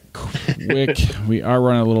 All right, quick. We are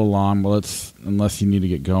running a little long, but unless you need to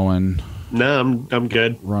get going. No, I'm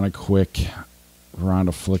good. Run a quick round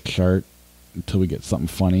of flick chart until we get something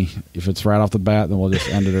funny. If it's right off the bat, then we'll just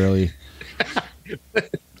end it early.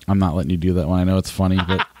 I'm not letting you do that one. I know it's funny,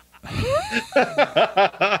 but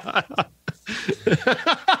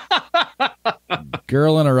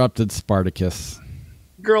Girl Interrupted Spartacus.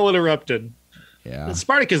 Girl Interrupted. Yeah.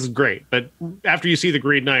 Spartacus is great, but after you see The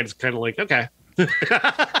Green Knight, it's kind of like, okay.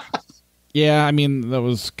 Yeah, I mean, that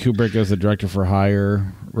was Kubrick as the director for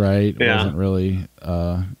hire, right? It wasn't really...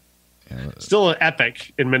 still an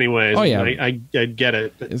epic in many ways. Oh, yeah. I get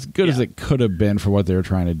it. As good as it could have been for what they were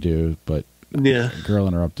trying to do, but Girl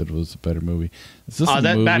Interrupted was a better movie. Is this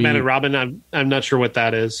that movie? Batman and Robin, I'm not sure what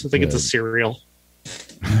that is. I think it's a serial.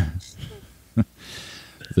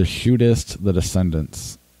 The Shootist, The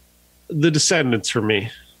Descendants. The Descendants for me.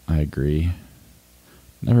 I agree.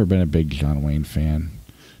 Never been a big John Wayne fan.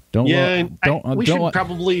 We should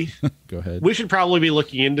probably go ahead. We should probably be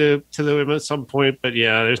looking into them at some point, but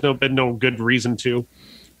yeah, there's been no good reason to.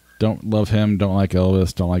 Don't love him. Don't like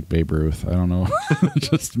Elvis. Don't like Babe Ruth. I don't know.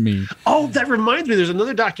 Just me. Oh, that reminds me. There's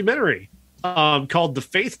another documentary called The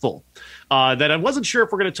Faithful that I wasn't sure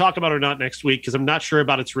if we're going to talk about or not next week because I'm not sure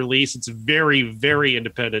about its release. It's very, very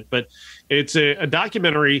independent, but it's a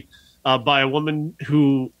documentary by a woman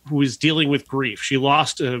who is dealing with grief. She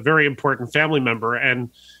lost a very important family member, and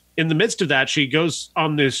in the midst of that, she goes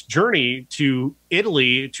on this journey to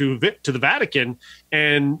Italy, to the Vatican,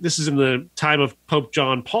 and this is in the time of Pope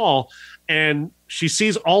John Paul, and she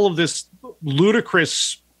sees all of this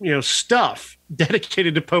ludicrous, stuff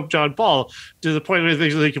dedicated to Pope John Paul, to the point where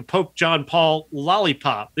there's like a Pope John Paul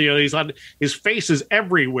lollipop. He's on, his face is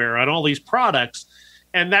everywhere on all these products.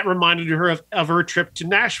 And that reminded her of her trip to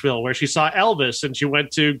Nashville, where she saw Elvis, and she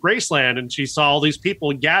went to Graceland, and she saw all these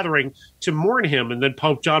people gathering to mourn him. And then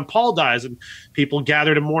Pope John Paul dies, and people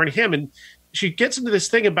gather to mourn him. And she gets into this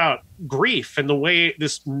thing about grief and the way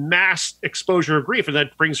this mass exposure of grief. And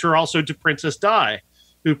that brings her also to Princess Di,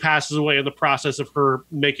 who passes away in the process of her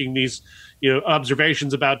making these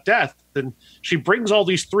observations about death. And she brings all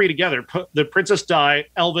these three together, the Princess Di,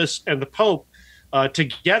 Elvis, and the Pope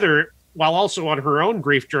together, while also on her own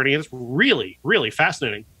grief journey. It's really, really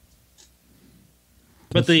fascinating.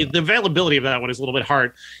 But the availability of that one is a little bit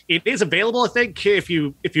hard. It is available, I think, if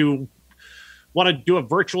you want to do a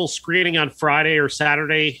virtual screening on Friday or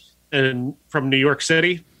Saturday from New York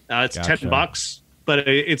City. It's $10, but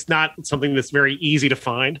it's not something that's very easy to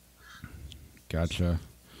find. Gotcha.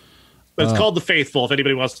 But it's called The Faithful, if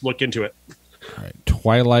anybody wants to look into it. All right.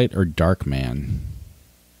 Twilight or Darkman?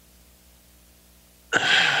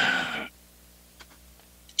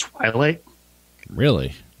 Twilight.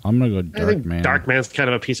 Really? I'm gonna go Darkman. I think Darkman's kind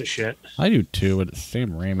of a piece of shit. I do too, but it's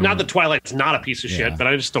Sam Raimi. Not that Twilight's not a piece of shit, but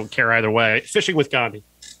I just don't care either way. Fishing with Gandhi.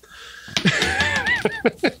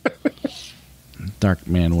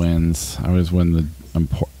 Darkman wins. I always win the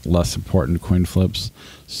less important coin flips.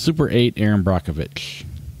 Super 8, Aaron Brockovich.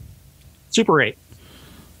 Super 8.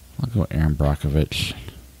 I'll go Aaron Brockovich.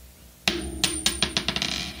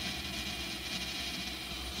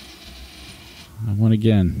 I won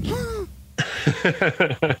again.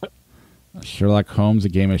 Sherlock Holmes, A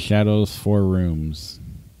Game of Shadows, 4 Rooms.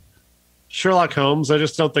 Sherlock Holmes. I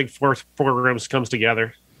just don't think four rooms comes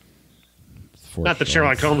together. Not that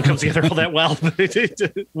Sherlock Holmes comes together all that well,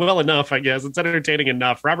 but well enough, I guess. It's entertaining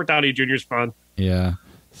enough. Robert Downey Jr. is fun. Yeah.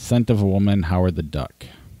 Scent of a Woman, Howard the Duck.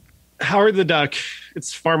 Howard the Duck.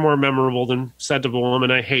 It's far more memorable than Scent of a Woman.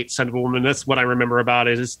 I hate Scent of a Woman. That's what I remember about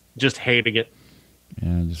it, is just hating it.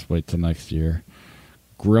 Yeah, just wait till next year.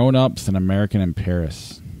 Grown Ups, An American in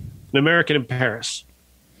Paris. An American in Paris.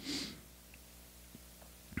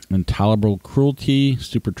 Intolerable Cruelty,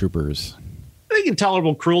 Super Troopers. I think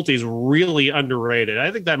Intolerable Cruelty is really underrated.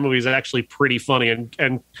 I think that movie is actually pretty funny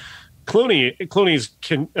and Clooney's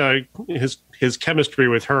his chemistry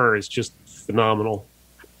with her is just phenomenal.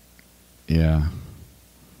 Yeah.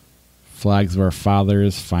 Flags of Our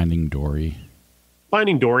Fathers, Finding Dory.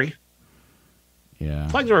 Finding Dory. Yeah.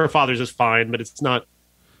 Flags of Our Fathers is fine, but it's not.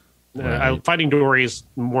 Right. Finding Dory is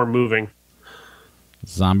more moving.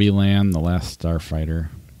 Zombieland, The Last Starfighter.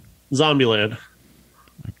 Zombieland.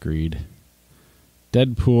 Agreed.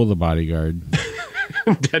 Deadpool, The Bodyguard.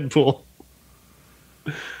 Deadpool.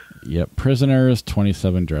 Yep. Prisoners,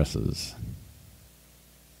 27 Dresses.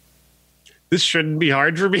 This shouldn't be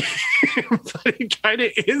hard for me, but it kind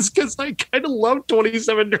of is because I kind of love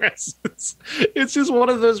 27 Dresses. It's just one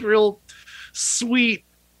of those real sweet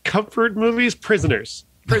comfort movies. Prisoners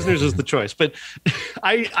is the choice, but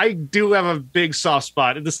I do have a big soft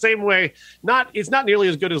spot in the same way. It's not nearly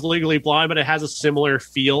as good as Legally Blonde, but it has a similar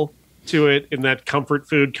feel to it in that comfort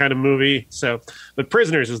food kind of movie. So, but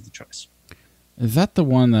Prisoners is the choice. Is that the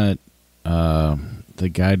one that the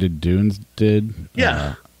guy Dunes did?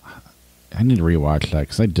 Yeah. I need to rewatch that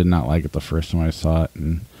because I did not like it the first time I saw it,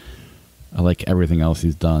 and I like everything else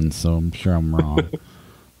he's done, so I'm sure I'm wrong.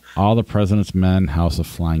 All the President's Men, House of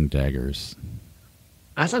Flying Daggers.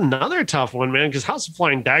 That's another tough one, man, because House of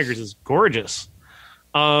Flying Daggers is gorgeous.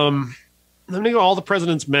 I'm going to go All the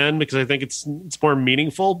President's Men because I think it's more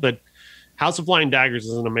meaningful, but House of Flying Daggers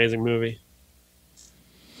is an amazing movie.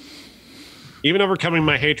 Even overcoming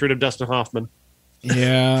my hatred of Dustin Hoffman.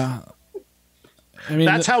 Yeah. I mean,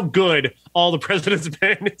 that's how good All the President's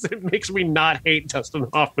Men is. It makes me not hate Dustin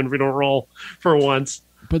Hoffman if we don't roll for once.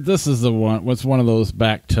 But this is the one. What's one of those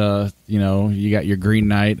back to, you got your Green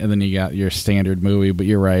Knight and then you got your standard movie. But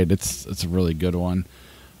you're right, it's a really good one.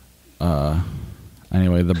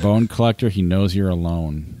 Anyway, The Bone Collector. He Knows You're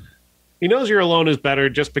Alone. He Knows You're Alone is better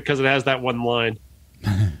just because it has that one line.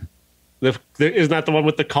 Isn't that the one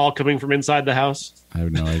with the call coming from inside the house? I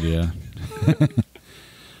have no idea.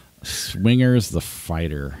 Swingers, The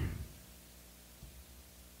Fighter.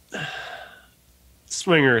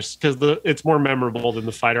 Swingers, because it's more memorable than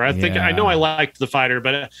The Fighter. I know I liked The Fighter,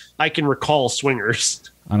 but I can recall Swingers.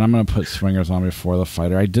 And I'm going to put Swingers on before The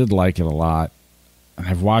Fighter. I did like it a lot.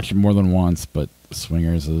 I've watched it more than once, but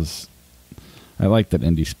Swingers is... I like that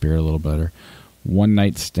indie spirit a little better. One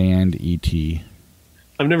Night Stand, E.T.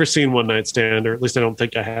 I've never seen One Night Stand, or at least I don't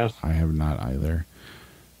think I have. I have not either.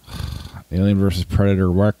 Alien vs. Predator,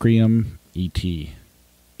 Requiem, E.T.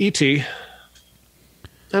 E.T.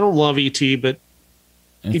 I don't love E.T., but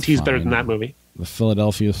E.T.'s better than that movie. The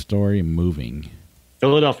Philadelphia Story, Moving.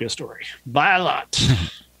 Philadelphia Story. By a lot.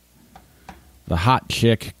 The Hot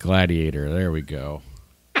Chick, Gladiator. There we go.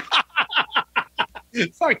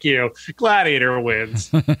 Fuck you. Gladiator wins.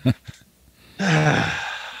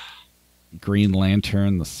 Green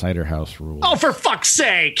Lantern, The Cider House Rules. Oh, for fuck's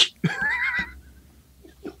sake!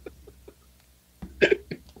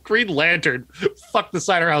 Green Lantern. Fuck The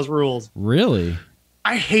Cider House Rules. Really?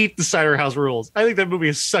 I hate The Cider House Rules. I think that movie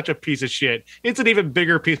is such a piece of shit. It's an even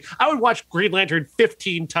bigger piece. I would watch Green Lantern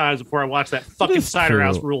 15 times before I watch that fucking Cider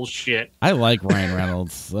House Rules shit. I like Ryan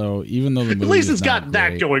Reynolds, so even though the movie at least it's got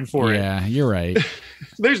that going for it. Yeah, you're right.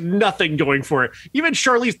 There's nothing going for it. Even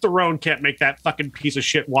Charlize Theron can't make that fucking piece of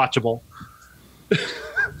shit watchable. At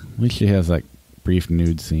least she has that brief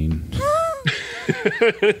nude scene.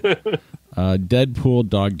 Deadpool,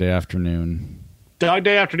 Dog Day Afternoon. Dog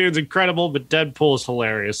Day Afternoon's incredible, but Deadpool is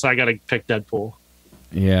hilarious, so I gotta pick Deadpool.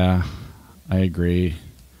 Yeah, I agree.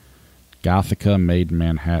 Gothica, Made in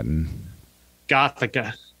Manhattan.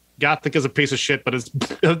 Gothica's a piece of shit, but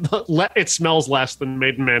it smells less than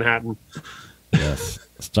Made in Manhattan. Yes.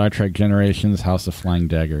 Star Trek Generations, House of Flying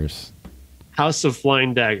Daggers. House of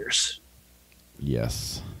Flying Daggers.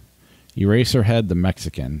 Yes. Eraserhead, the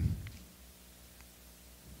Mexican.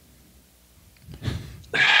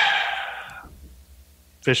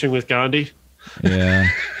 Fishing with Gandhi. Yeah.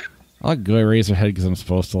 I'll go Eraserhead because I'm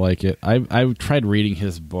supposed to like it. I've tried reading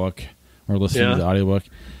his book or listening to the audiobook,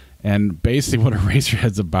 and basically what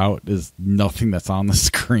Eraserhead's about is nothing that's on the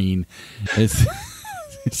screen. It's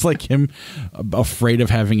it's like him afraid of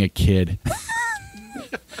having a kid.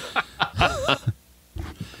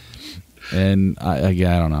 And I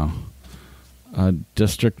don't know.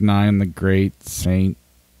 District 9, The Great Saint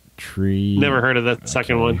Tree. Never heard of that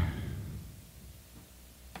second one.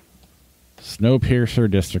 Snowpiercer,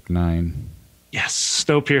 District 9. Yes,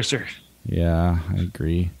 Snowpiercer. Yeah, I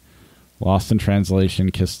agree. Lost in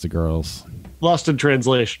Translation, Kiss the Girls. Lost in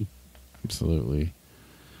Translation. Absolutely.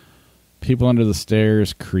 People Under the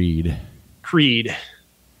Stairs, Creed. Creed.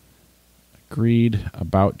 Agreed.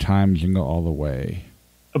 About Time, Jingle All the Way.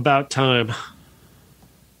 About Time.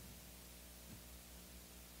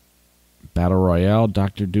 Battle Royale,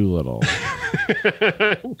 Dr. Dolittle.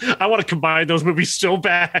 I want to combine those movies so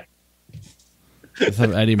bad. Let's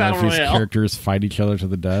have Eddie Battle Murphy's Royale. characters fight each other to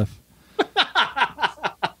the death.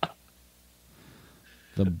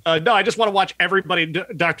 No, I just want to watch everybody in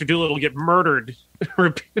Dr. Dolittle get murdered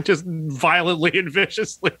just violently and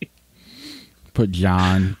viciously. Put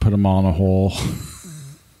them all in a hole.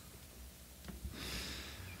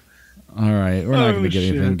 All right, we're not going to get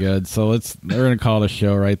anything good, so we're going to call it a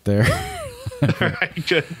show right there. All right,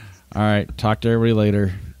 good. All right, talk to everybody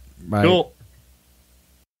later. Bye. Cool.